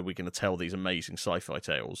where we're going to tell these amazing sci-fi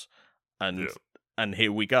tales, and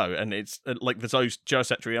here we go. And it's like the Joe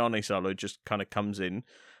Satriani solo just kind of comes in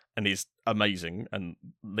and is amazing and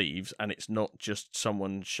leaves, and it's not just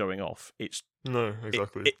someone showing off. No,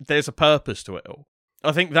 exactly. There's a purpose to it all.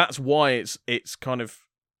 I think that's why it's kind of,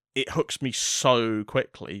 it hooks me so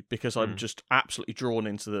quickly, because I'm just absolutely drawn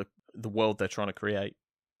into the world they're trying to create.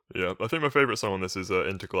 Yeah, I think my favourite song on this is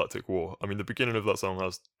Intergalactic War. I mean, the beginning of that song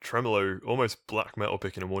has tremolo, almost black metal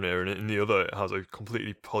picking in one ear, and in the other it has a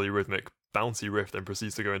completely polyrhythmic, bouncy riff, then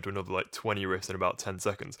proceeds to go into another like 20 riffs in about 10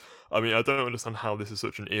 seconds. I mean, I don't understand how this is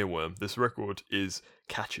such an earworm. This record is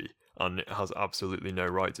catchy, and it has absolutely no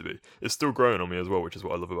right to be. It's still growing on me as well, which is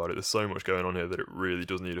what I love about it. There's so much going on here that it really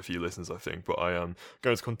does need a few listens, I think, but I am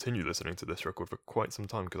going to continue listening to this record for quite some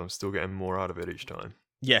time because I'm still getting more out of it each time.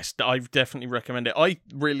 Yes, I definitely recommend it. I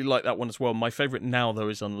really like that one as well. My favourite now, though,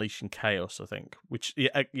 is Unleashing Chaos, I think, which,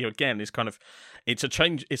 again, is kind of, it's a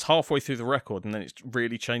change, it's halfway through the record, and then it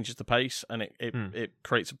really changes the pace, and it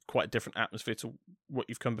creates quite a different atmosphere to what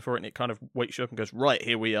you've come before, and it kind of wakes you up and goes, right,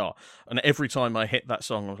 here we are. And every time I hit that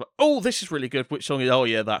song, I was like, oh, this is really good. Which song is, oh,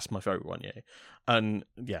 yeah, that's my favourite one, yeah. And,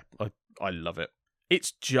 yeah, I love it.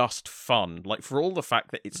 It's just fun. Like, for all the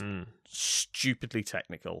fact that it's stupidly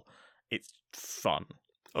technical, it's fun.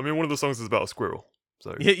 I mean, one of the songs is about a squirrel,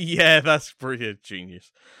 so... Yeah, that's pretty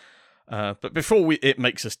genius. But before it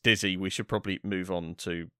makes us dizzy, we should probably move on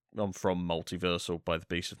from Multiversal by the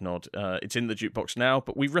Beast of Nod. It's in the jukebox now,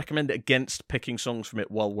 but we recommend it against picking songs from it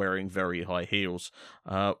while wearing very high heels.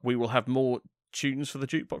 We will have more tunes for the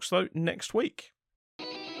jukebox, though, next week.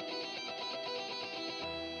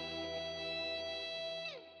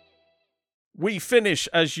 We finish,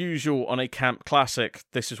 as usual, on a camp classic.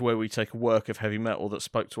 This is where we take a work of heavy metal that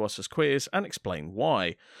spoke to us as queers and explain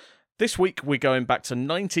why. This week, we're going back to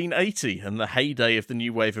 1980 and the heyday of the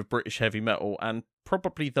new wave of British heavy metal, and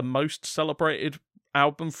probably the most celebrated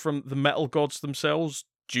album from the metal gods themselves,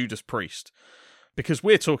 Judas Priest. Because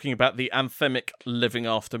we're talking about the anthemic Living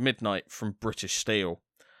After Midnight from British Steel.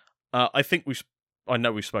 I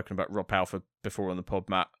know we've spoken about Rob Halford before on the pod,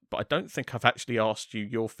 Matt, but I don't think I've actually asked you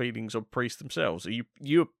your feelings on Priest themselves. Are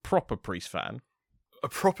you a proper Priest fan? A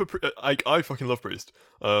proper... I fucking love Priest.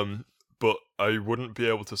 But I wouldn't be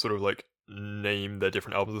able to sort of, like, name their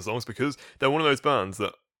different albums and songs because they're one of those bands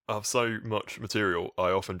that have so much material,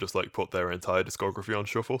 I often just, like, put their entire discography on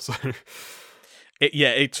shuffle, so...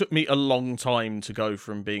 It took me a long time to go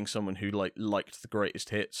from being someone who, like, liked the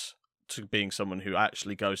greatest hits to being someone who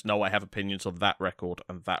actually goes, no, I have opinions on that record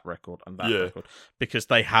and that record and that record, because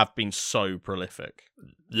they have been so prolific.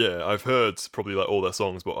 Yeah, I've heard probably like all their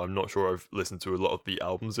songs, but I'm not sure I've listened to a lot of the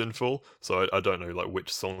albums in full, so I don't know like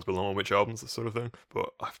which songs belong on which albums, that sort of thing, but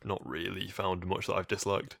I've not really found much that I've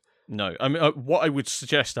disliked. No, I mean, what I would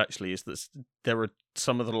suggest actually is that there are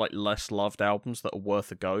some of the like less loved albums that are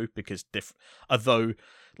worth a go, because although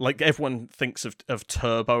like everyone thinks of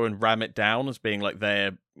Turbo and Ram It Down as being like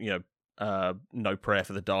their, No Prayer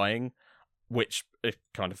for the Dying, which is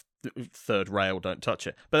kind of third rail, don't touch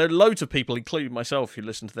it. But there are loads of people, including myself, who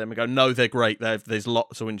listen to them and go, no, they're great. There's a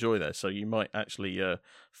lot to enjoy there. So you might actually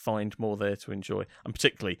find more there to enjoy. And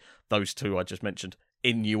particularly those two I just mentioned,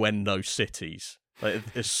 Innuendo Cities.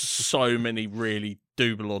 Like, there's so many really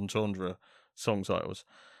double entendre song titles.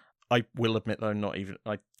 I will admit, though,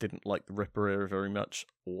 I didn't like the Ripper era very much,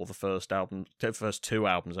 or the first two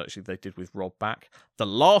albums, actually, they did with Rob Back. The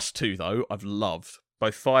last two, though, I've loved.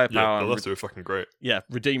 Both Firepower and... Yeah, the last two are fucking great. Yeah,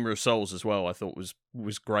 Redeemer of Souls as well, I thought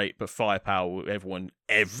was great, but Firepower,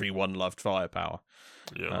 everyone loved Firepower.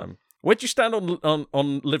 Yeah. Where do you stand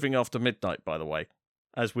on Living After Midnight, by the way,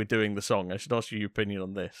 as we're doing the song? I should ask you your opinion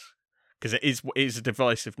on this, because it is a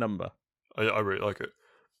divisive number. I really like it.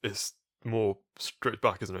 It's more straight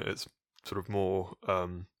back, isn't it? It's sort of more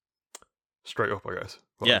straight up, I guess.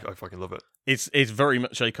 But yeah, I fucking love it. It's very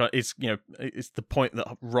much it's the point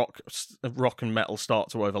that rock and metal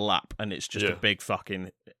start to overlap, and it's just a big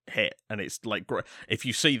fucking hit. And it's like, if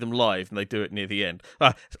you see them live and they do it near the end.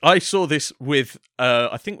 I saw this with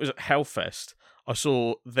I think it was at Hellfest. I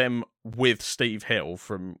saw them with Steve Hill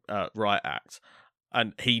from Riot Act.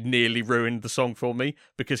 And he nearly ruined the song for me,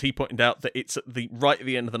 because he pointed out that it's right at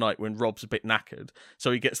the end of the night when Rob's a bit knackered.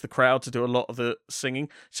 So he gets the crowd to do a lot of the singing.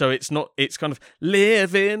 So it's kind of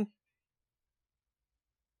living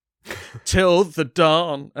till the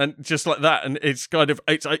dawn, and just like that. And it's kind of,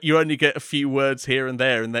 you only get a few words here and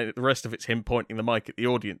there, and then the rest of it's him pointing the mic at the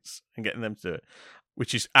audience and getting them to do it,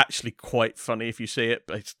 which is actually quite funny if you see it.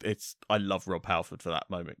 But I love Rob Halford for that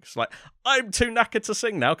moment. It's like, I'm too knackered to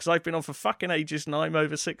sing now because I've been on for fucking ages and I'm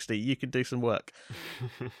over 60. You can do some work.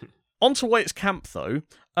 On to Why It's Camp, though.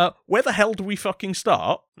 Where the hell do we fucking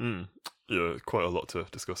start? Yeah, quite a lot to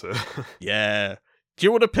discuss here. Yeah. Do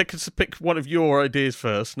you want to pick one of your ideas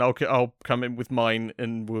first, and I'll come in with mine,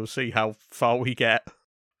 and we'll see how far we get?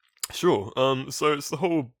 Sure. So it's the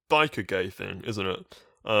whole biker gay thing, isn't it?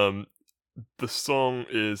 The song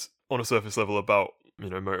is on a surface level about,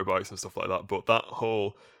 motorbikes and stuff like that, but that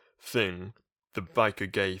whole thing, the biker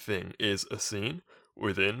gay thing, is a scene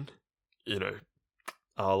within,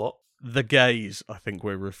 our lot. The gays, I think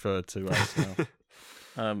we're referred to as now.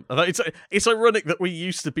 Although it's ironic that we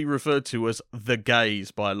used to be referred to as the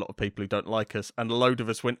gays by a lot of people who don't like us, and a load of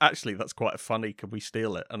us went, actually, that's quite funny. Can we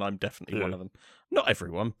steal it? And I'm definitely one of them. Not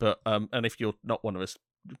everyone, but and if you're not one of us,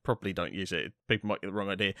 probably don't use it. People might get the wrong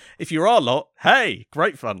idea. If you're our lot, hey,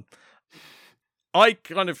 great fun. The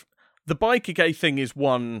biker gay thing is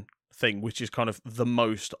one thing, which is kind of the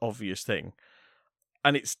most obvious thing,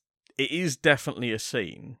 and it is definitely a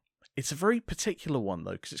scene. It's a very particular one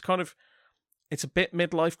though, because it's a bit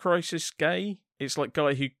midlife crisis gay. It's like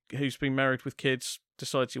guy who's been married with kids,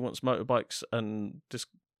 decides he wants motorbikes, and just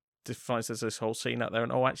finds there's this whole scene out there,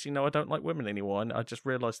 and actually no, I don't like women anymore, and I just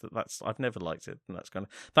realised I've never liked it, and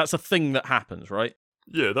that's a thing that happens, right?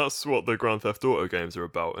 Yeah, that's what the Grand Theft Auto games are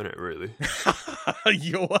about, isn't it, really?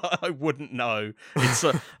 I wouldn't know.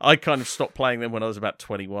 I kind of stopped playing them when I was about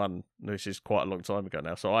 21, which is quite a long time ago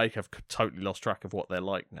now, so I have totally lost track of what they're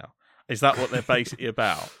like now. Is that what they're basically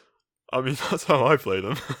about? I mean, that's how I play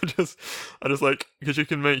them. I just like, because you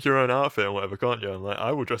can make your own outfit and whatever, can't you? And like,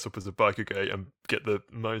 I will dress up as a biker gay and get the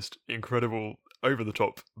most incredible,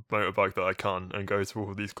 over-the-top motorbike that I can and go to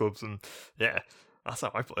all these clubs, and yeah, that's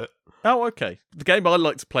how I play it. Oh, okay. The game I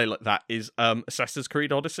like to play like that is Assassin's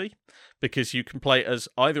Creed Odyssey, because you can play as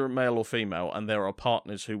either a male or female, and there are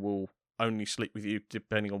partners who will only sleep with you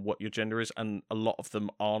depending on what your gender is, and a lot of them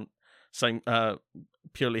aren't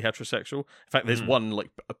purely heterosexual. In fact, there's one like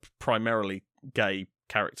a primarily gay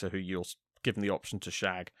character who you're given the option to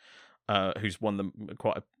shag, who's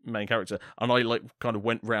quite a main character, and I like kind of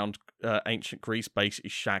went round ancient Greece basically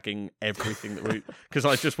shagging everything that because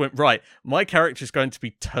I just went, right, my character is going to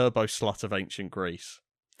be turbo slut of ancient Greece.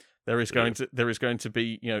 There is going to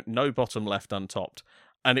be no bottom left untopped,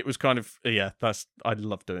 and it was kind of I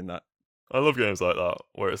love doing that. I love games like that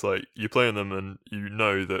where it's like you're playing them and you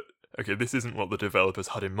know that, okay, this isn't what the developers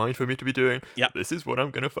had in mind for me to be doing. Yeah, this is what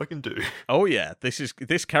I'm gonna fucking do. Oh yeah,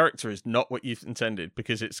 this character is not what you've intended,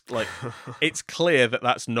 because it's like it's clear that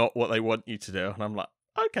that's not what they want you to do, and I'm like,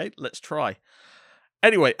 okay, let's try.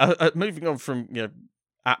 Anyway, moving on from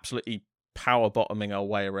absolutely power bottoming our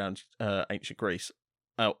way around ancient Greece,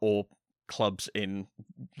 or clubs in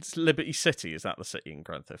Liberty City. Is that the city in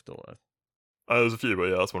Grand Theft Auto? There's a few, but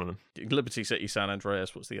yeah, that's one of them. Liberty City, San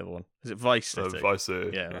Andreas. What's the other one? Is it Vice City? Vice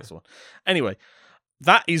City. Yeah, that's the one. Anyway,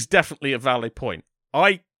 that is definitely a valid point.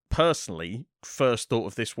 I personally first thought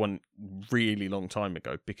of this one really long time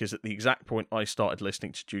ago, because at the exact point I started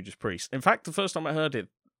listening to Judas Priest. In fact, the first time I heard it,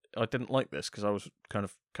 I didn't like this because I was kind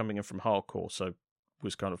of coming in from hardcore, so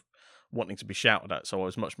was kind of wanting to be shouted at, so I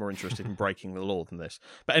was much more interested in breaking the law than this.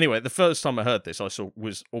 But anyway, the first time I heard this,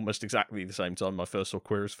 was almost exactly the same time I first saw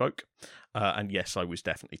Queer as Folk. And yes, I was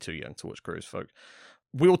definitely too young to watch Queer as Folk.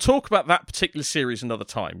 We'll talk about that particular series another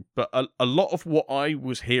time, but a lot of what I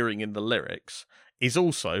was hearing in the lyrics is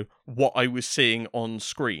also what I was seeing on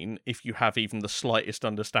screen, if you have even the slightest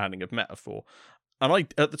understanding of metaphor.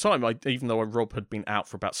 And at the time, even though Rob had been out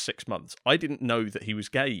for about 6 months, I didn't know that he was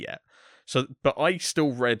gay yet. So, but I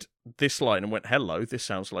still read this line and went, hello, this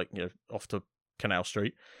sounds like, off to Canal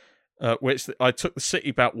Street. Where I took the city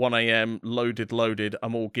about 1 a.m, loaded,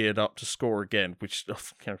 I'm all geared up to score again, which,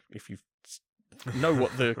 if you know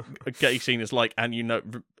what the gay scene is like, and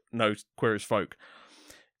know Queer as Folk,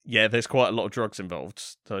 yeah, there's quite a lot of drugs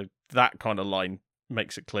involved. So that kind of line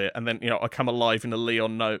makes it clear. And then, I come alive in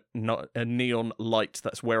a neon light,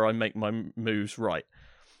 that's where I make my moves, right?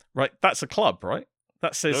 Right, that's a club, right?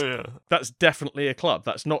 That says That's definitely a club.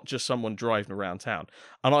 That's not just someone driving around town.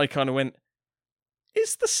 And I kind of went,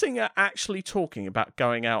 is the singer actually talking about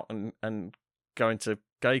going out and going to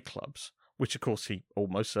gay clubs? Which, of course, he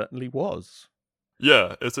almost certainly was.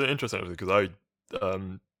 Yeah, it's interesting because I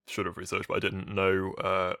should have researched, but I didn't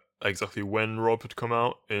know exactly when Rob had come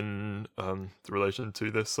out in relation to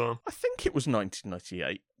this song. I think it was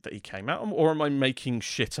 1998 that he came out, or am I making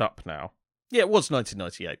shit up now? Yeah, it was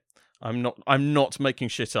 1998. I'm not making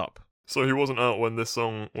shit up. So he wasn't out when this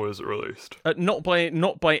song was released? Not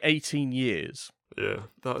by 18 years. Yeah,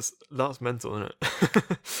 that's mental, isn't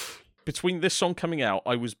it? Between this song coming out,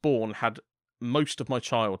 I was born, had most of my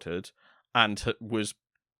childhood, and was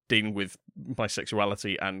dealing with my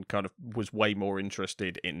sexuality, and kind of was way more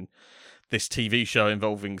interested in this TV show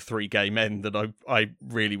involving 3 gay men that I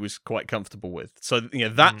really was quite comfortable with. So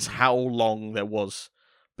that's how long there was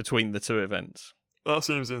between the two events. That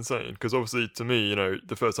seems insane, because obviously to me,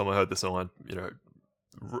 the first time I heard this song,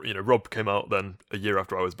 Rob came out then a year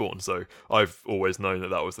after I was born, so I've always known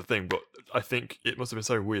that was the thing, but I think it must have been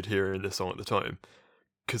so weird hearing this song at the time,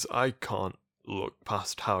 because I can't look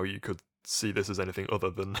past how you could see this as anything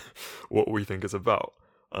other than what we think it's about,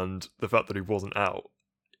 and the fact that he wasn't out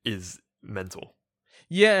is mental.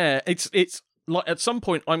 Yeah, it's like at some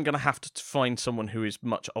point I'm going to have to find someone who is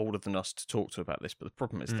much older than us to talk to about this, but the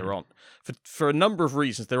problem is there aren't. For a number of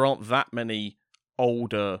reasons, there aren't that many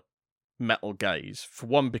older metal gays. For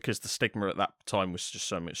one, because the stigma at that time was just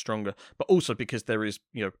so much stronger, but also because there is,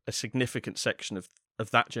 a significant section of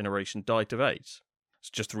that generation died of AIDS. It's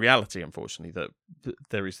just the reality, unfortunately, that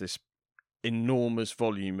there is this enormous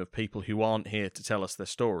volume of people who aren't here to tell us their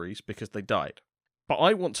stories because they died. But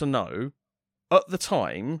I want to know, at the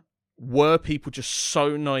time, were people just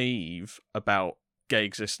so naive about gay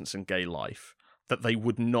existence and gay life that they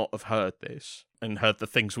would not have heard this and heard the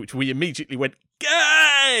things which we immediately went,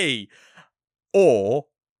 gay? Or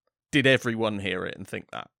did everyone hear it and think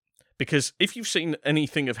that? Because if you've seen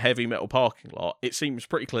anything of Heavy Metal Parking Lot, it seems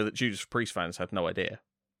pretty clear that Judas Priest fans had no idea.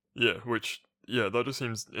 Yeah, that just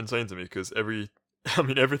seems insane to me because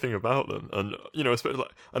everything about them, and especially,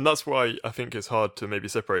 and that's why I think it's hard to maybe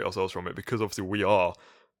separate ourselves from it because obviously we are,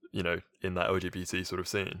 in that LGBT sort of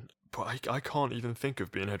scene. But I can't even think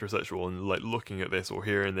of being heterosexual and like looking at this or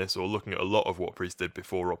hearing this or looking at a lot of what Priest did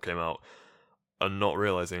before Rob came out and not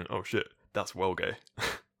realizing, oh shit, that's well gay.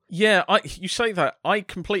 Yeah, you say that. I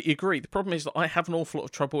completely agree. The problem is that I have an awful lot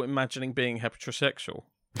of trouble imagining being heterosexual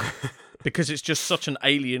because it's just such an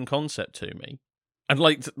alien concept to me. And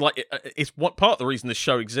it's what part of the reason this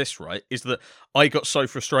show exists, right? Is that I got so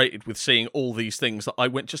frustrated with seeing all these things that I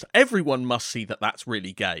went, just everyone must see that that's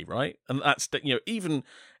really gay, right? And that's even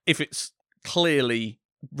if it's clearly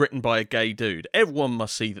written by a gay dude, everyone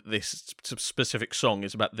must see that this specific song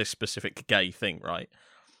is about this specific gay thing, right?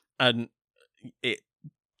 And it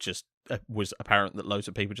just was apparent that loads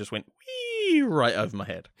of people just went wee right over my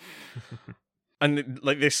head. And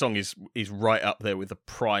this song is right up there with the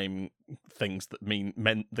prime things that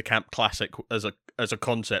meant the camp classic as a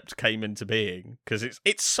concept came into being, because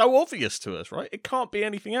it's so obvious to us, right? It can't be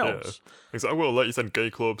anything else. Yeah. Exactly. Well, like you said, gay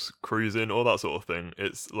clubs, cruising, all that sort of thing.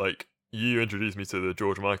 It's like you introduced me to the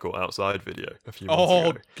George Michael Outside video a few months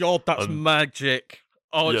ago. Oh god, that's magic.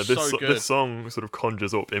 Oh, it's so good. This song sort of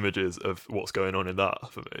conjures up images of what's going on in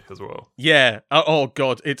that for me as well. Yeah. Oh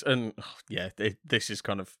god, this is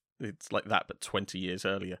kind of, it's like that, but 20 years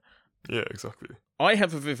earlier. Yeah, exactly. I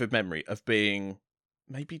have a vivid memory of being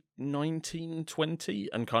maybe 19, 20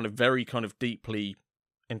 and kind of very kind of deeply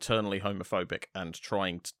internally homophobic and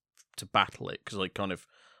trying to battle it because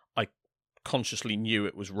I consciously knew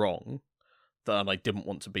it was wrong, that I didn't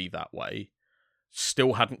want to be that way.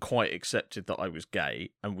 Still hadn't quite accepted that I was gay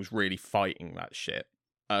and was really fighting that shit.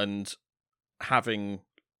 And having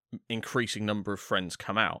increasing number of friends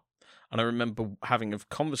come out. And I remember having a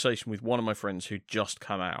conversation with one of my friends who'd just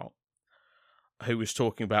come out, who was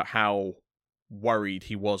talking about how worried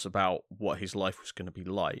he was about what his life was going to be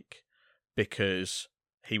like, because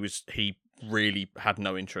he really had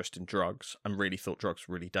no interest in drugs and really thought drugs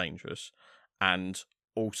were really dangerous, and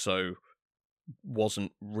also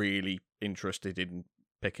wasn't really interested in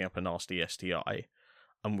picking up a nasty STI,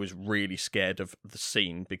 and was really scared of the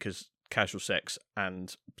scene because casual sex,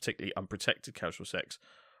 and particularly unprotected casual sex,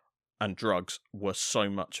 and drugs were so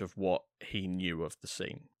much of what he knew of the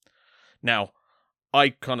scene. Now, I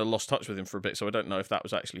kind of lost touch with him for a bit, so I don't know if that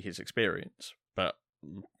was actually his experience, but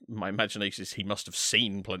my imagination is he must have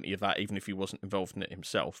seen plenty of that, even if he wasn't involved in it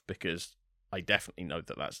himself, because I definitely know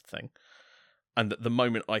that that's the thing. And at the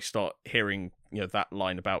moment I start hearing, that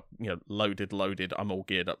line about, loaded, I'm all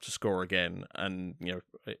geared up to score again, and,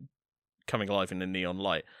 coming alive in a neon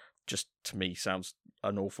light, just to me sounds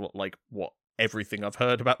an awful lot like what everything I've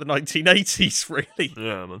heard about the 1980s, really.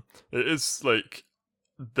 Yeah, man. It is like,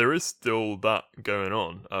 there is still that going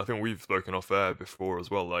on. I think we've spoken off air before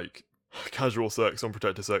as well, like, casual sex,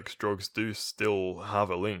 unprotected sex, drugs do still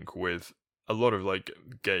have a link with a lot of, like,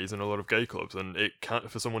 gays and a lot of gay clubs, and it can,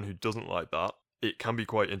 for someone who doesn't like that, it can be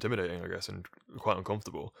quite intimidating, I guess, and quite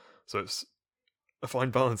uncomfortable. So it's a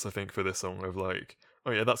fine balance, I think, for this song of like,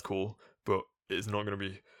 oh yeah, that's cool, but it's not going to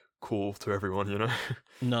be cool to everyone,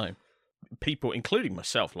 No. People, including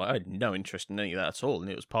myself, I had no interest in any of that at all, and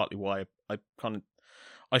it was partly why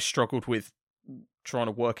I struggled with trying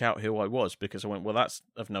to work out who I was, because I went, well, that's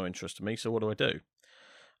of no interest to me, so what do I do?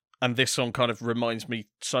 And this song kind of reminds me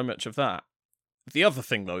so much of that. The other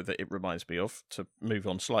thing, though, that it reminds me of, to move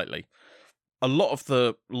on slightly, a lot of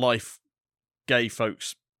the life gay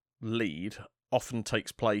folks lead often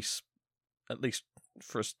takes place, at least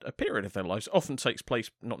for a period of their lives, often takes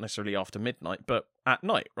place not necessarily after midnight, but at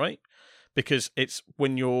night, right? Because it's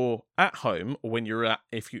when you're at home, or when you're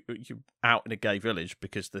if you're out in a gay village,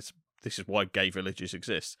 because this is why gay villages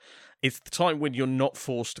exist. It's the time when you're not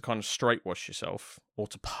forced to kind of straight wash yourself, or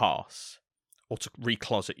to pass, or to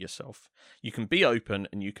recloset yourself. You can be open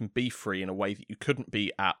and you can be free in a way that you couldn't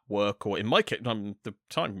be at work, or in my case, the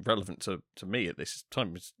time relevant to me at this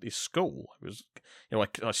time is school. It was,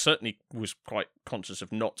 I certainly was quite conscious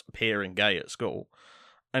of not appearing gay at school.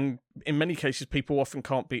 And in many cases, people often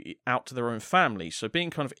can't be out to their own family. So being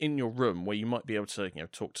kind of in your room where you might be able to,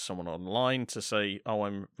 talk to someone online to say, oh,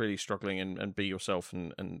 I'm really struggling, and be yourself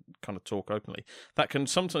and kind of talk openly. That can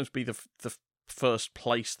sometimes be the first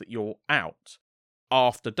place that you're out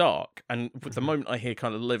after dark. And with the moment I hear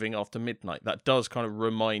kind of living after midnight, that does kind of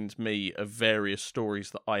remind me of various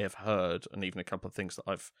stories that I have heard, and even a couple of things that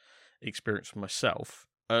I've experienced myself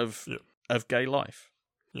of gay life.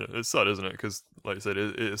 Yeah, it's sad, isn't it? Because, like you said,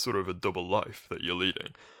 it is sort of a double life that you're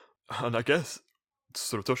leading. And I guess,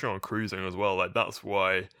 sort of touching on cruising as well, like, that's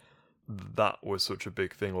why that was such a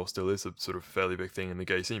big thing, or still is a sort of fairly big thing in the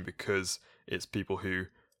gay scene, because it's people who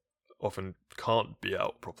often can't be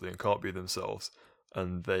out properly and can't be themselves,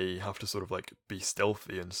 and they have to sort of, like, be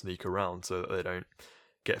stealthy and sneak around so that they don't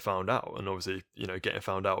get found out. And obviously, getting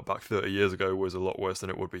found out back 30 years ago was a lot worse than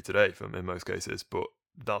it would be today in most cases, but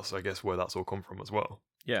that's, I guess, where that's all come from as well.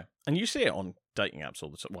 Yeah, and you see it on dating apps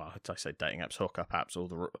all the time. Well, I say dating apps, hookup apps all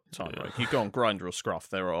the time, right? You go on Grindr or Scruff,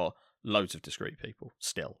 there are loads of discreet people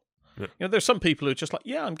still. Yeah. There's some people who are just like,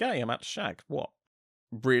 yeah, I'm gay, I'm out to shag. What?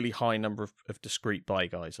 Really high number of discreet bi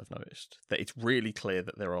guys, I've noticed. That it's really clear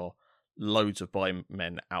that there are loads of bi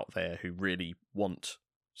men out there who really want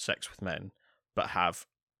sex with men, but have,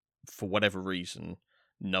 for whatever reason,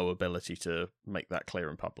 no ability to make that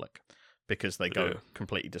clear in public, because they go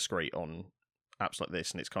completely discreet on apps like this,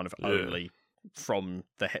 and it's kind of only from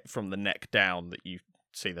the neck down that you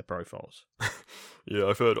see their profiles. Yeah,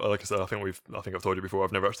 I've heard. Like I said, I think I've told you before.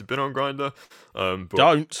 I've never actually been on Grindr. But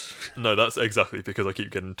Don't. No, that's exactly because I keep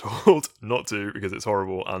getting told not to, because it's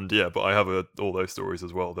horrible. And but I have all those stories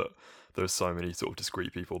as well, that there's so many sort of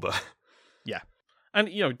discreet people there. Yeah. And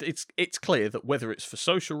it's clear that whether it's for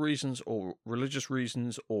social reasons or religious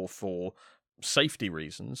reasons or for safety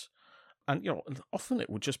reasons, and often it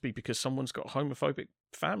would just be because someone's got a homophobic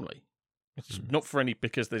family. It's not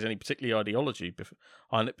because there's any particular ideology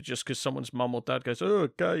behind it, but just because someone's mum or dad goes, oh,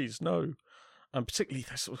 gays, no. And particularly,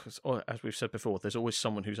 as we've said before, there's always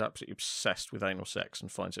someone who's absolutely obsessed with anal sex and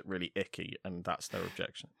finds it really icky, and that's their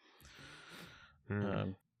objection.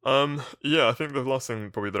 I think the last thing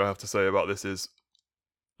probably that I have to say about this is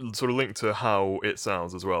sort of linked to how it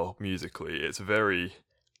sounds as well musically. It's very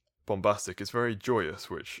bombastic, it's very joyous,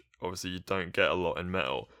 which obviously you don't get a lot in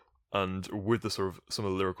metal. And with the sort of some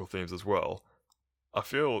of the lyrical themes as well, I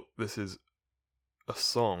feel this is a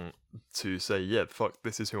song to say, yeah, fuck,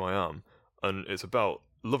 this is who I am, and it's about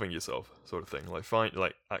loving yourself, sort of thing,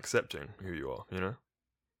 like accepting who you are,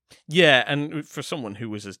 Yeah, and for someone who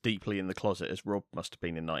was as deeply in the closet as Rob must have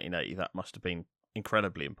been in 1980, that must have been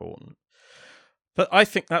incredibly important. But I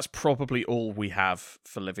think that's probably all we have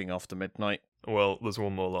for Living After Midnight. Well, there's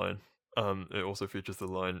one more line. It also features the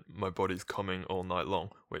line, "My body's coming all night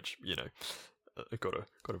long," which, gotta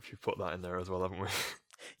put that in there as well, haven't we?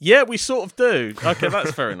 Yeah, we sort of do. Okay,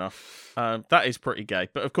 that's fair enough. That is pretty gay.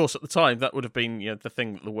 But of course, at the time, that would have been the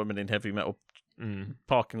thing that the woman in heavy metal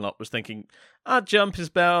parking lot was thinking, jump his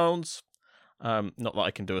bounds. Not that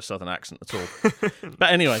I can do a southern accent at all.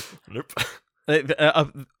 But anyway. Nope.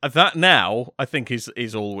 That now, I think,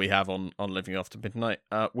 is all we have on Living After Midnight.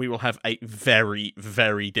 We will have a very,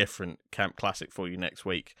 very different camp classic for you next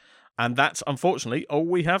week. And that's, unfortunately, all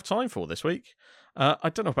we have time for this week. I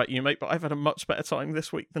don't know about you, mate, but I've had a much better time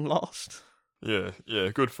this week than last. Yeah,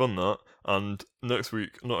 good fun, that. And next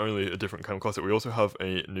week, not only a different camp classic, we also have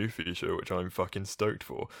a new feature, which I'm fucking stoked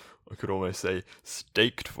for. I could almost say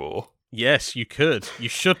staked for. Yes, you could. You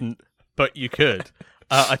shouldn't, but you could.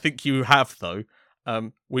 I think you have, though.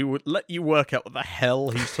 We would let you work out what the hell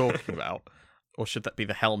he's talking about. Or should that be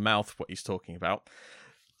the hell mouth, what he's talking about?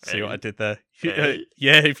 See what I did there?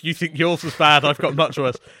 Yeah, if you think yours was bad, I've got much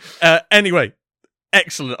worse. Anyway,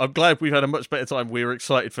 excellent. I'm glad we've had a much better time. We're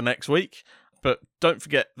excited for next week. But don't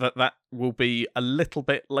forget that will be a little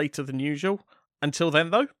bit later than usual. Until then,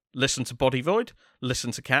 though, listen to Body Void,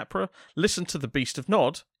 listen to Capra, listen to The Beast of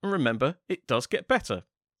Nod, and remember, it does get better.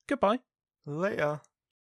 Goodbye. Later.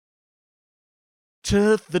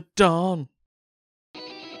 To the dawn.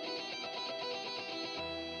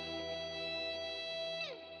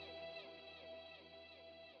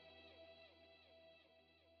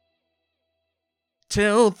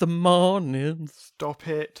 Till the morning. Stop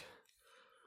it.